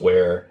vessels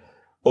where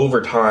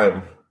over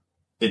time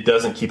it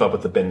doesn't keep up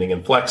with the bending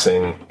and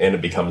flexing and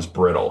it becomes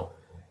brittle.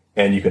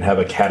 And you can have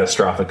a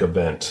catastrophic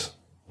event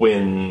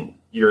when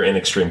you're in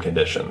extreme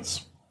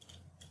conditions.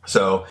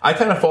 So I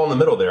kind of fall in the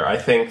middle there. I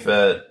think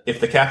that if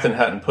the captain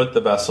hadn't put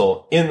the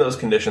vessel in those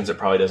conditions, it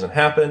probably doesn't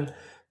happen.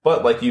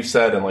 But like you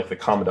said, and like the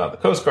Commandant of the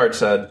Coast Guard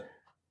said,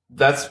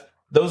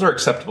 those are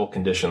acceptable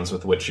conditions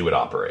with which you would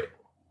operate.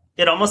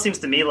 It almost seems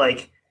to me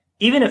like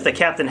even if the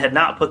captain had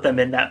not put them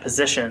in that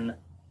position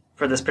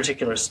for this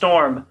particular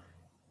storm,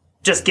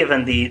 just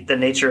given the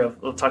nature of,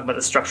 we'll talk about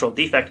the structural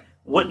defect,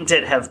 wouldn't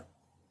it have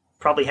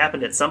probably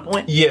happened at some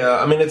point? Yeah,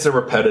 I mean, it's a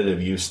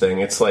repetitive use thing.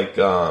 It's like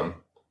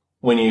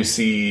when you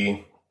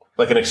see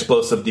like an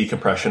explosive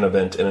decompression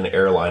event in an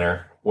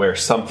airliner where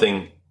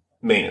something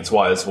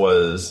maintenance-wise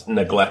was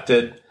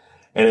neglected,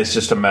 and it's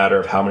just a matter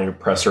of how many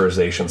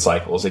pressurization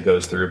cycles it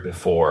goes through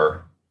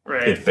before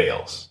it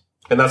fails.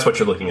 And that's what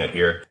you're looking at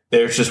here.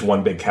 There's just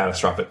one big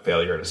catastrophic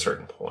failure at a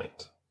certain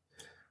point.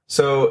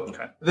 So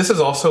This is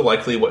also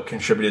likely what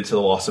contributed to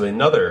the loss of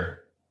another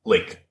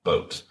lake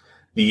boat,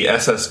 the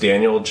SS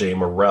Daniel J.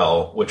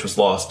 Morrell, which was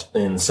lost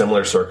in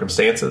similar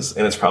circumstances,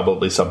 and it's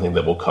probably something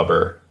that we'll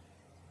cover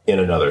in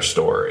another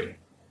story.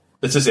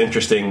 It's just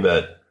interesting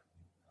that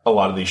a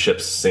lot of these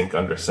ships sink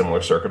under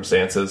similar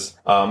circumstances.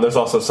 There's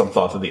also some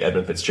thought that the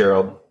Edmund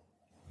Fitzgerald,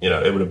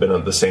 it would have been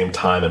at the same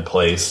time and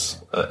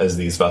place as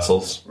these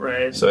vessels.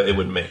 Right. So it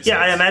would make sense. Yeah,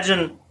 I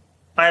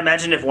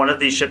imagine if one of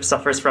these ships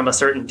suffers from a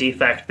certain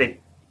defect,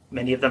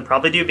 many of them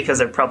probably do because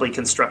they're probably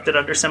constructed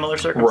under similar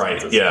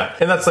circumstances. Right, yeah.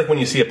 And that's like when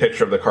you see a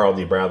picture of the Carl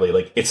D. Bradley,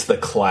 like it's the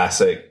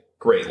classic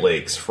Great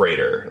Lakes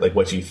freighter, like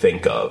what you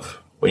think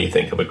of when you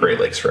think of a Great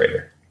Lakes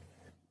freighter.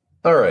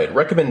 All right,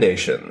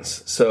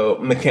 recommendations. So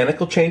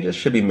mechanical changes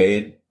should be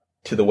made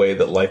to the way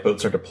that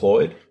lifeboats are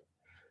deployed.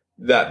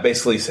 That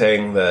basically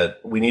saying that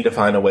we need to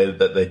find a way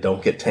that they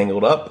don't get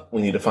tangled up.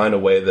 We need to find a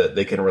way that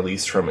they can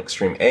release from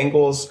extreme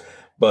angles,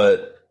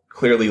 but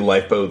clearly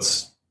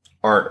lifeboats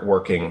aren't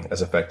working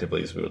as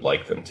effectively as we would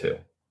like them to.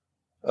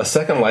 A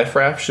second life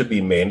raft should be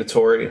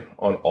mandatory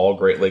on all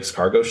Great Lakes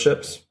cargo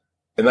ships,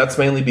 and that's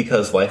mainly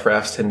because life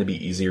rafts tend to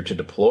be easier to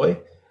deploy.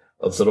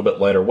 It's a little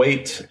bit lighter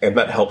weight, and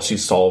that helps you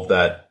solve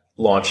that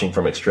launching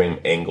from extreme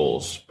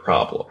angles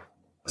problem.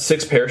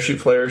 6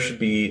 parachute flares should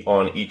be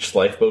on each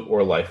lifeboat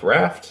or life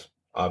raft.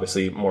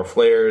 Obviously, more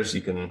flares,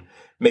 you can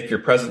make your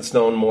presence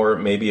known more.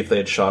 Maybe if they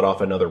had shot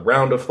off another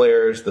round of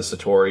flares, the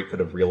Satori could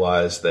have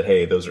realized that,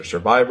 hey, those are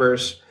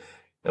survivors,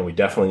 and we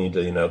definitely need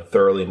to,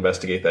 thoroughly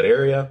investigate that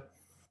area.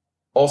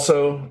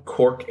 Also,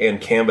 cork and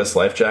canvas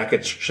life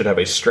jackets should have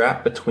a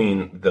strap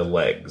between the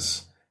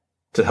legs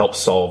to help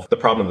solve the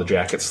problem of the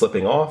jacket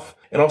slipping off,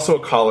 and also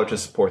a collar to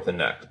support the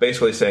neck.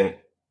 Basically saying,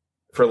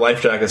 for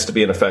life jackets to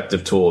be an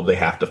effective tool, they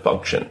have to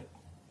function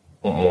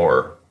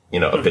more,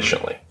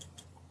 efficiently.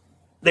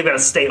 They've got to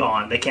stay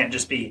on. They can't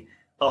just be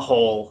a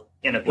hole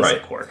in a piece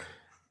of cork.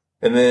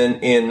 And then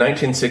in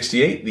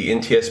 1968, the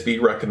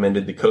NTSB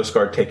recommended the Coast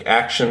Guard take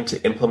action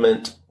to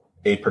implement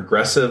a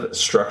progressive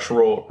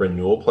structural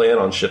renewal plan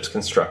on ships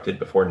constructed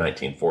before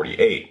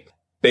 1948.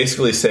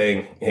 Basically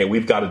saying, hey,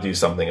 we've got to do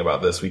something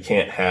about this. We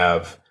can't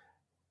have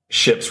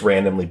ships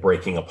randomly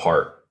breaking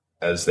apart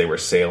as they are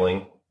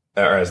sailing.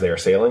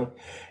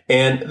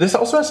 And this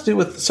also has to do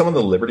with some of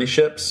the Liberty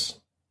ships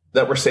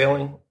that were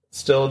sailing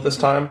still at this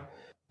time.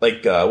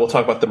 Like, we'll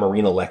talk about the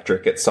Marine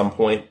Electric at some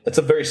point. It's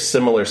a very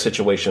similar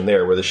situation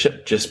there where the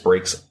ship just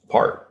breaks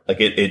apart. Like,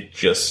 it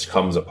just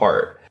comes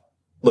apart.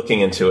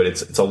 looking into it,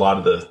 there's a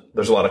lot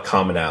of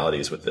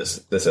commonalities with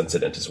this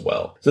incident as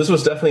well. So this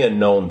was definitely a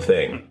known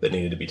thing that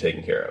needed to be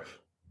taken care of.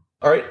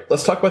 All right,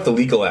 let's talk about the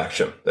legal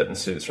action that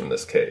ensues from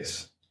this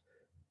case.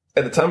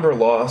 At the time of her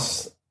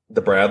loss,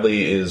 the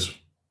Bradley is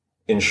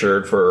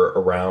insured for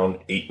around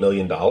 $8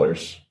 million.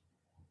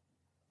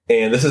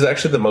 And this is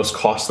actually the most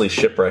costly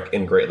shipwreck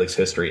in Great Lakes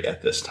history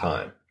at this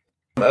time.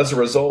 As a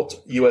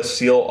result, U.S.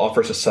 Steel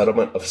offers a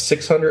settlement of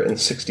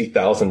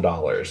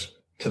 $660,000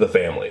 to the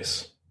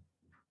families.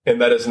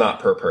 And that is not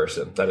per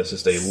person. That is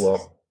just a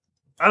lump.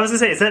 I was going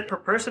to say, is that per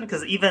person?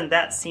 Because even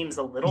that seems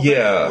a little bit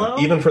low.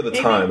 Yeah, even for the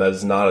time, that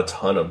is not a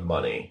ton of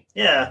money.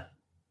 Yeah.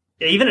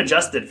 Even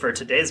adjusted for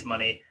today's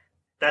money,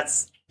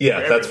 that's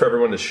for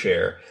everyone to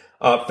share.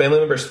 Family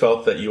members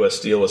felt that U.S.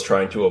 Steel was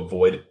trying to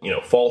avoid,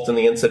 fault in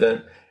the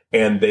incident,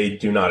 and they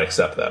do not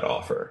accept that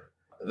offer.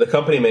 The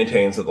company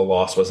maintains that the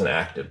loss was an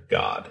act of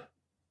God.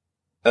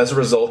 As a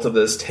result of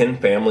this, 10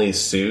 families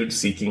sued,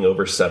 seeking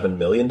over $7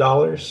 million.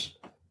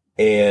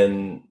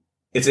 And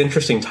it's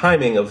interesting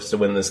timing of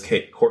when this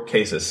court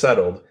case is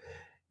settled.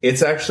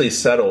 It's actually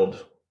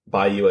settled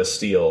by U.S.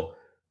 Steel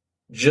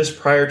just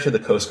prior to the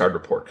Coast Guard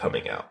report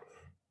coming out.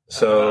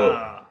 So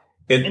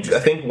I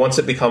think once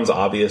it becomes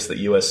obvious that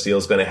U.S. Steel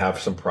is going to have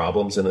some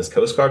problems in this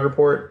Coast Guard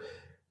report,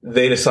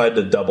 they decide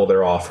to double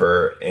their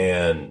offer,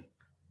 and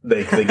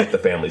they get the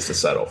families to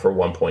settle for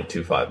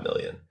 $1.25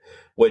 million,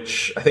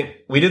 which I think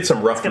we did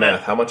some rough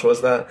math. How much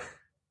was that?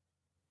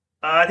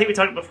 I think we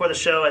talked before the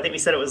show. I think we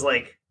said it was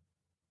like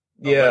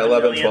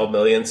 11, 12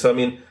 million. So, I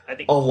mean,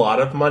 a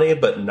lot of money,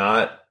 but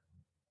not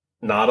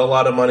a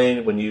lot of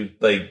money when you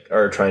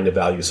are trying to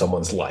value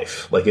someone's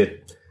life. What value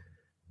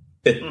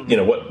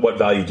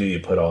do you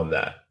put on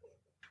that?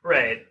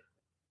 Right.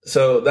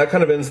 So that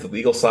kind of ends the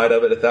legal side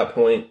of it at that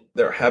point.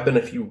 There have been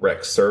a few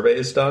wreck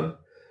surveys done.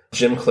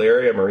 Jim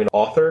Clary, a marine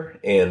author,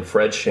 and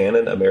Fred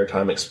Shannon, a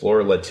maritime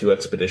explorer, led 2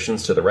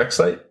 expeditions to the wreck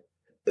site.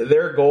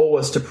 Their goal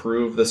was to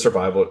prove the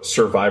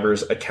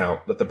survivor's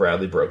account that the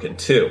Bradley broke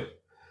into.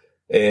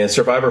 And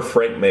survivor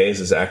Frank Mays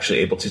is actually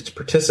able to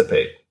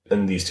participate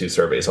in these 2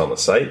 surveys on the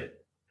site.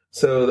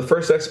 So the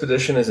first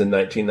expedition is in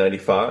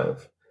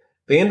 1995.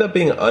 They end up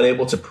being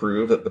unable to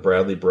prove that the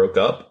Bradley broke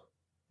up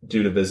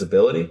due to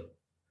visibility,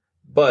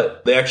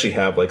 but they actually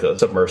have a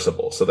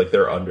submersible. So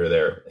they're under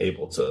there,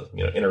 able to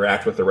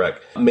interact with the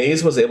wreck.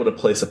 Mays was able to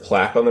place a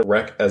plaque on the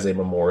wreck as a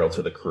memorial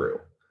to the crew.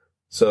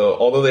 So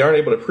although they aren't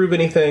able to prove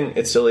anything,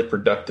 it's still a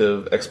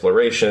productive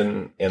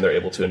exploration, and they're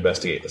able to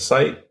investigate the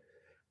site.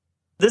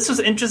 This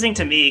was interesting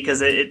to me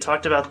because it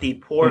talked about the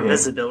poor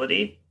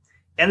visibility.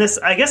 And this,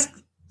 I guess,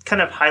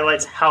 kind of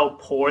highlights how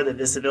poor the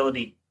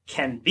visibility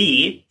can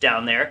be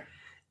down there,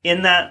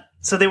 in that,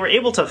 so they were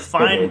able to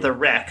find the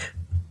wreck,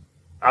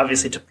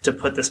 obviously to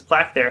put this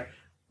plaque there,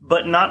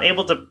 but not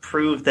able to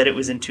prove that it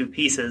was in 2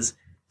 pieces.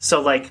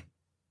 So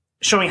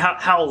showing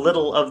how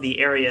little of the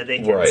area they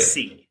can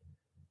see,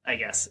 I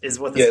guess, is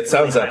what this it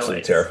sounds really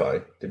absolutely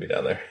terrifying to be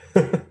down there.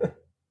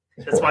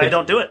 That's why I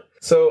don't do it.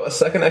 So a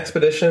second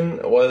expedition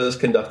was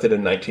conducted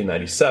in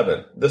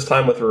 1997, this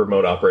time with a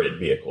remote operated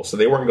vehicle. So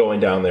they weren't going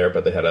down there,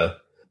 but they had a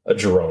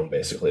drone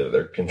basically that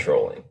they're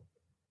controlling.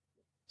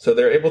 So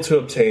they're able to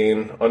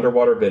obtain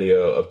underwater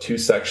video of 2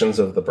 sections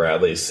of the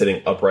Bradley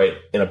sitting upright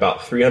in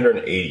about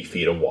 380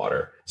 feet of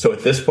water. So at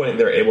this point,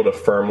 they're able to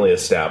firmly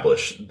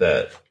establish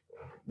that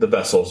the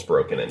vessel's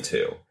broken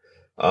into.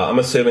 I'm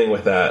assuming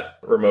with that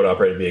remote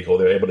operated vehicle,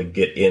 they're able to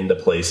get into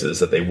places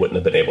that they wouldn't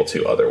have been able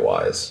to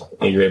otherwise.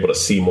 And you're able to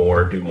see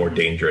more, do more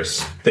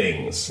dangerous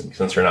things,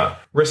 since you're not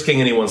risking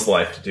anyone's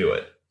life to do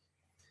it.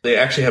 They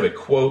actually have a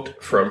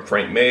quote from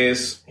Frank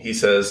Mays. He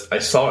says, "I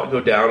saw it go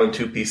down in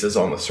 2 pieces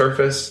on the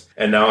surface,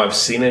 and now I've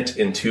seen it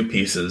in 2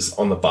 pieces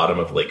on the bottom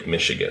of Lake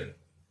Michigan."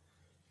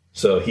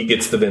 So he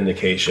gets the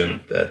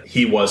vindication that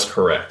he was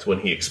correct when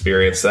he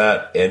experienced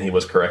that, and he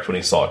was correct when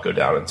he saw it go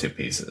down in 2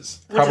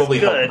 pieces. Probably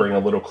helped bring a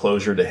little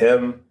closure to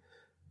him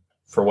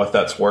for what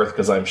that's worth,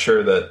 because I'm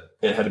sure that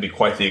it had to be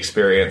quite the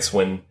experience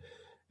when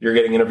you're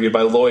getting interviewed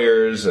by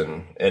lawyers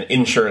and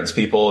insurance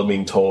people and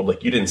being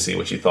told, you didn't see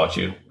what you thought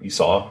you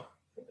saw.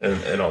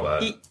 And all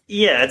that.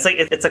 Yeah,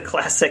 it's a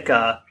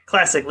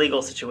classic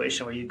legal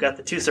situation where you've got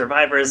the 2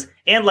 survivors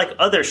and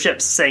other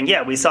ships saying,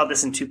 yeah, we saw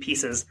this in 2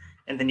 pieces.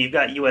 And then you've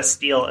got U.S.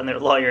 Steel and their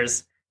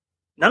lawyers.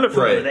 None of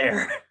them were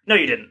there. No,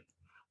 you didn't.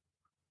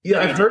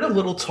 Yeah, I've heard a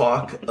little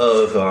talk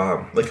of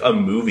a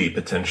movie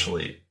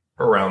potentially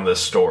around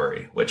this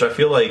story, which I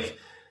feel like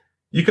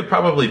you could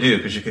probably do,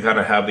 because you could kind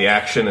of have the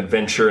action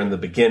adventure in the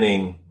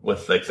beginning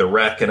with the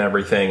wreck and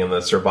everything and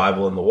the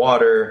survival in the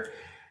water.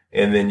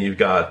 And then you've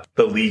got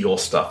the legal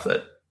stuff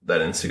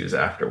that ensues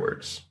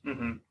afterwards.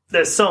 Mm-hmm.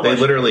 There's so much. They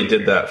literally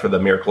did that for the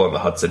Miracle on the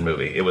Hudson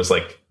movie. It was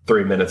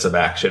 3 minutes of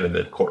action in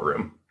the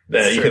courtroom.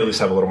 You could at least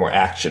have a little more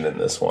action in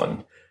this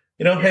one.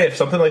 Hey, if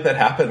something like that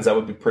happens, that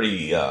would be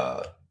pretty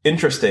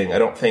interesting. I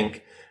don't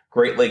think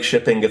Great Lake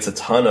shipping gets a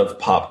ton of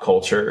pop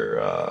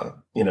culture,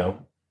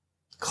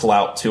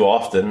 clout too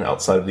often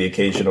outside of the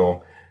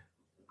occasional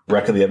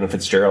wreck of the Edmund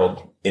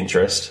Fitzgerald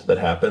interest that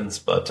happens.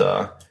 But,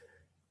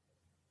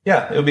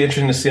 yeah, it would be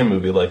interesting to see a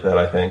movie like that,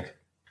 I think.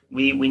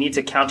 We need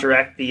to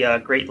counteract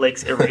the Great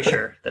Lakes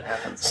erasure that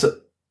happens.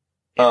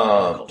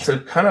 So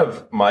kind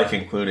of my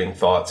concluding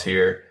thoughts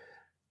here.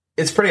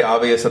 It's pretty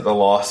obvious that the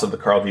loss of the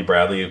Carl D.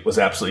 Bradley was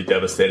absolutely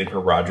devastating for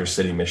Rogers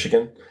City,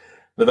 Michigan.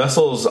 The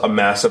vessel is a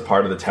massive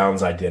part of the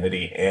town's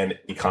identity and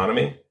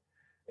economy.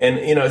 And,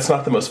 it's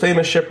not the most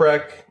famous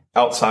shipwreck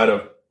outside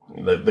of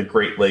the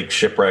Great Lakes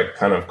shipwreck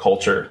kind of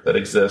culture that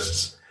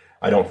exists.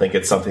 I don't think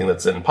it's something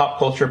that's in pop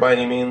culture by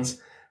any means,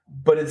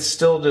 but it's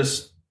still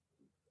just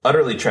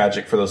utterly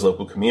tragic for those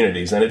local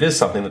communities. And it is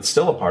something that's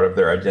still a part of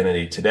their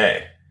identity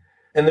today.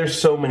 And there's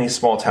so many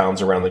small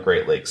towns around the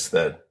Great Lakes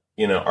that,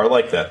 are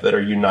like that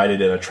are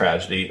united in a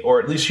tragedy, or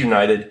at least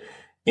united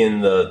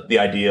in the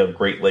idea of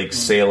Great Lakes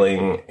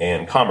sailing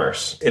and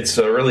commerce. It's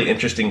a really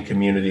interesting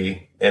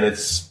community, and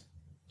it's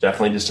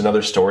definitely just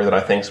another story that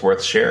I think is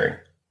worth sharing.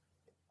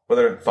 What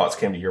other thoughts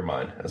came to your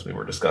mind as we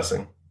were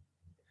discussing?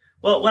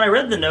 Well, when I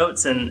read the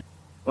notes and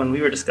when we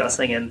were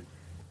discussing, and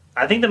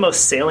I think the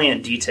most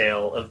salient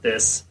detail of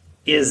this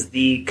is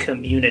the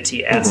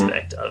community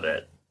aspect of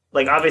it.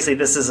 Like, obviously,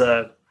 this is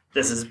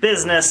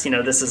business.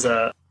 This is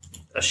a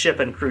ship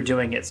and crew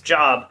doing its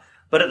job.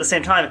 But at the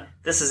same time,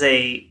 this is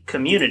a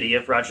community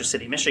of Rogers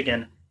City,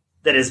 Michigan,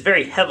 that is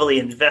very heavily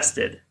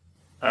invested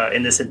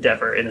in this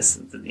endeavor, in this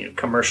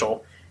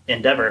commercial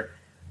endeavor.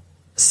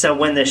 So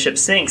when the ship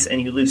sinks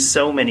and you lose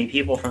so many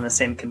people from the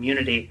same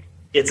community,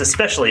 it's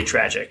especially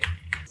tragic.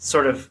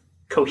 Sort of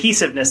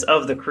cohesiveness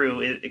of the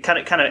crew, it kind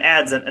of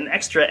adds an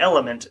extra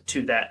element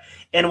to that.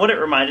 And what it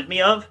reminded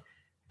me of,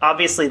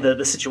 obviously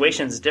the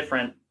situation is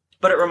different,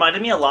 but it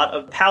reminded me a lot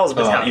of PALS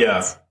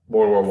battalions.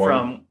 World War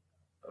I.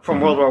 From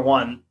World War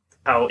I.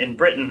 How in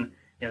Britain,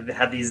 they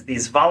have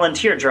these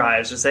volunteer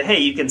drives to say, hey,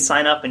 you can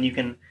sign up and you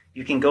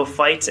can go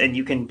fight and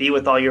you can be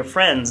with all your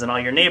friends and all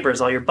your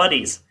neighbors, all your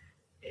buddies.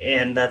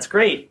 And that's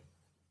great,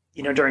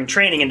 during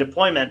training and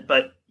deployment.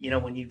 But,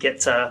 when you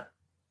get to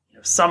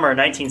summer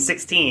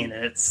 1916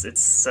 and it's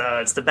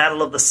the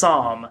Battle of the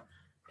Somme,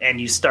 and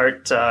you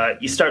start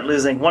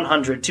losing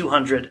 100,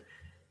 200,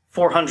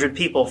 400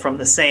 people from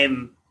the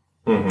same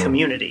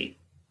community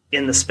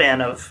in the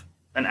span of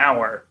an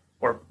hour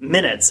or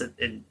minutes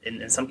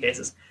in some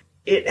cases.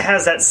 It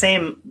has that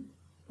same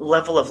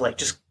level of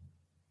just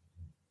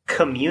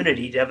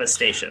community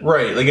devastation.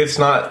 Right. Like it's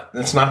not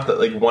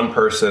that one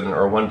person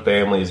or one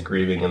family is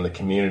grieving in the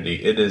community.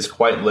 It is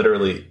quite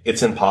literally,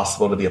 it's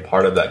impossible to be a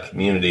part of that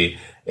community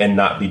and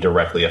not be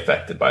directly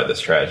affected by this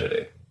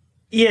tragedy.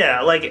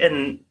 Yeah.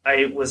 And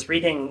I was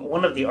reading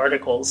one of the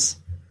articles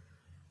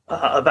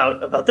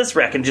about this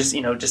wreck, and it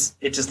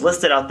just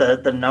listed out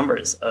the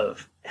numbers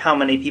of how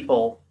many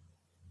people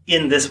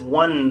in this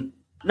one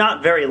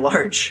not very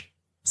large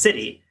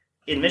city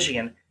in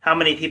Michigan, how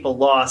many people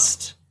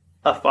lost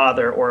a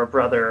father or a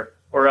brother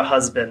or a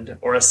husband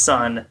or a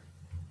son,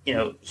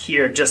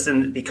 here just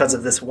because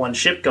of this one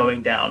ship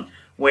going down.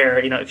 Where,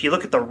 if you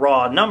look at the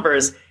raw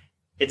numbers,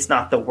 it's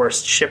not the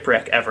worst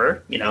shipwreck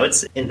ever.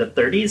 It's in the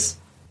 30s.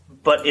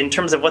 But in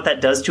terms of what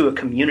that does to a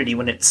community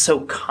when it's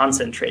so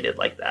concentrated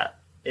like that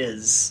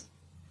is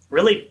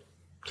really...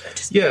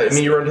 Yeah,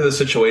 you run into the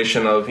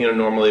situation of,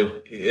 normally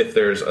if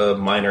there's a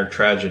minor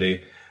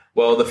tragedy,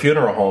 well, the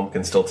funeral home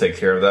can still take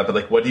care of that.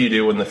 But what do you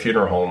do when the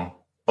funeral home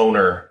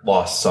owner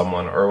lost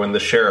someone, or when the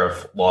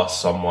sheriff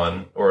lost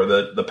someone, or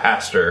the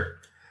pastor?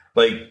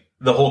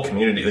 The whole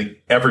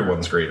community,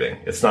 everyone's grieving.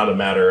 It's not a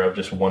matter of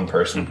just one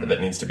person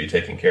that needs to be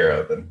taken care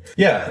of. And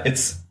yeah,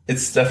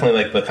 it's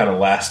definitely the kind of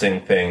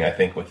lasting thing, I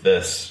think, with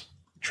this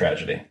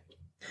tragedy.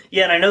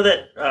 Yeah, and I know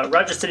that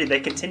Rogers City, they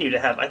continue to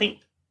have, I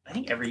think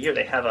every year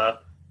they have a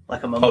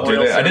memorial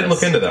service. I didn't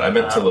look into that. I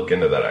meant to look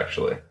into that,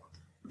 actually.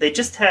 They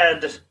just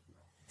had,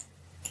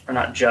 or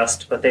not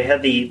just, but they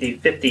had the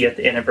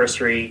 50th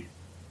anniversary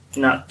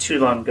not too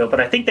long ago.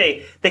 But I think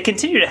they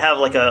continue to have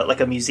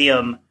a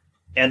museum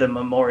and a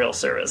memorial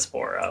service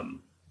for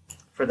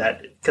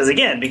that. Because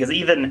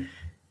even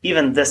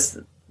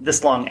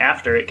this long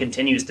after, it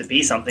continues to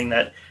be something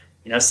that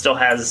still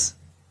has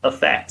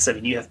effects.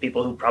 You have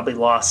people who probably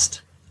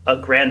lost a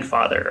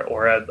grandfather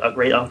or a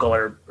great uncle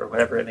or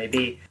whatever it may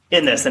be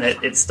in this, and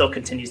it still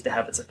continues to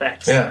have its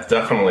effects. Yeah,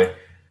 definitely.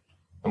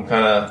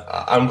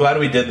 I'm glad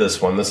we did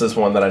this one. This is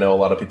one that I know a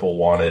lot of people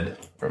wanted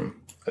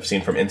I've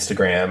seen from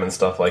Instagram and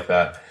stuff like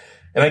that.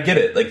 And I get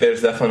it.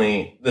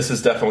 This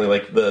is definitely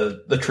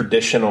the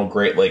traditional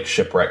Great Lakes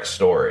shipwreck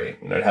story.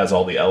 It has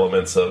all the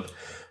elements of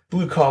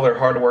blue collar,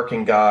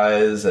 hardworking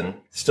guys, and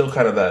still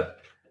kind of that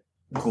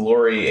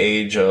glory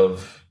age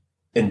of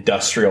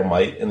industrial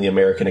might in the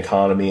American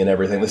economy and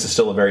everything. This is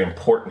still a very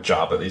important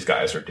job that these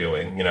guys are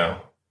doing,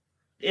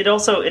 It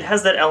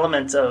has that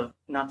element of,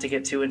 not to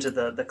get too into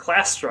the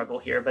class struggle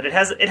here, but it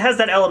has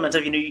that element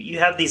of, you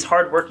have these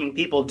hardworking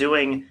people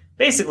doing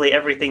basically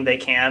everything they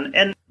can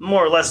and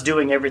more or less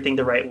doing everything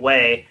the right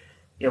way.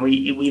 We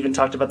even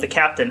talked about the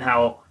captain,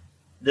 how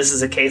this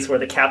is a case where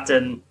the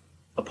captain,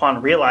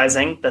 upon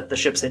realizing that the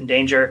ship's in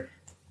danger,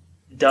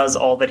 does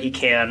all that he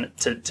can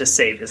to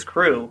save his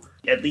crew,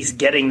 at least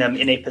getting them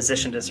in a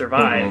position to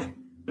survive.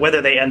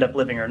 Whether they end up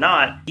living or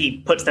not, he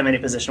puts them in a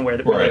position where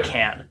they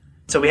can.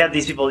 So we have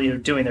these people,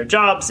 doing their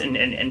jobs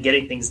and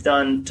getting things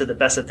done to the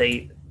best of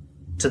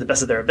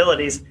their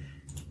abilities,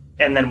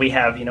 and then we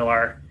have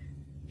our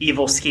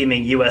evil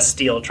scheming U.S.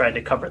 Steel trying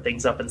to cover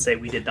things up and say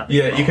we did nothing.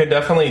 Yeah, wrong. You can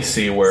definitely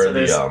see where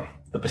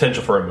the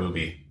potential for a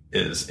movie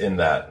is in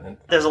that.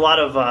 There's a lot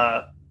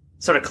of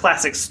sort of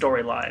classic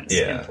storylines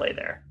in play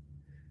there.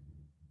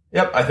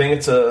 Yep, I think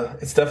it's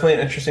definitely an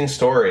interesting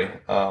story.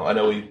 I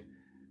know we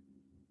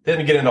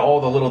didn't get into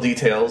all the little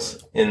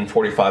details in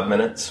 45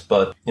 minutes,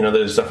 but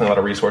there's definitely a lot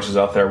of resources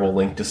out there. We'll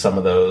link to some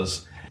of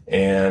those,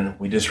 and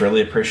we just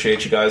really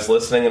appreciate you guys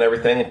listening and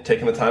everything and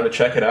taking the time to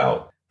check it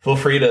out. Feel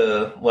free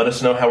to let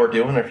us know how we're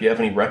doing, or if you have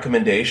any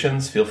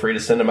recommendations, feel free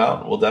to send them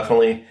out. We'll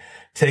definitely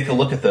take a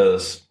look at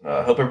those.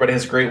 Hope everybody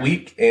has a great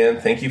week, and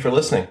thank you for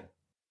listening.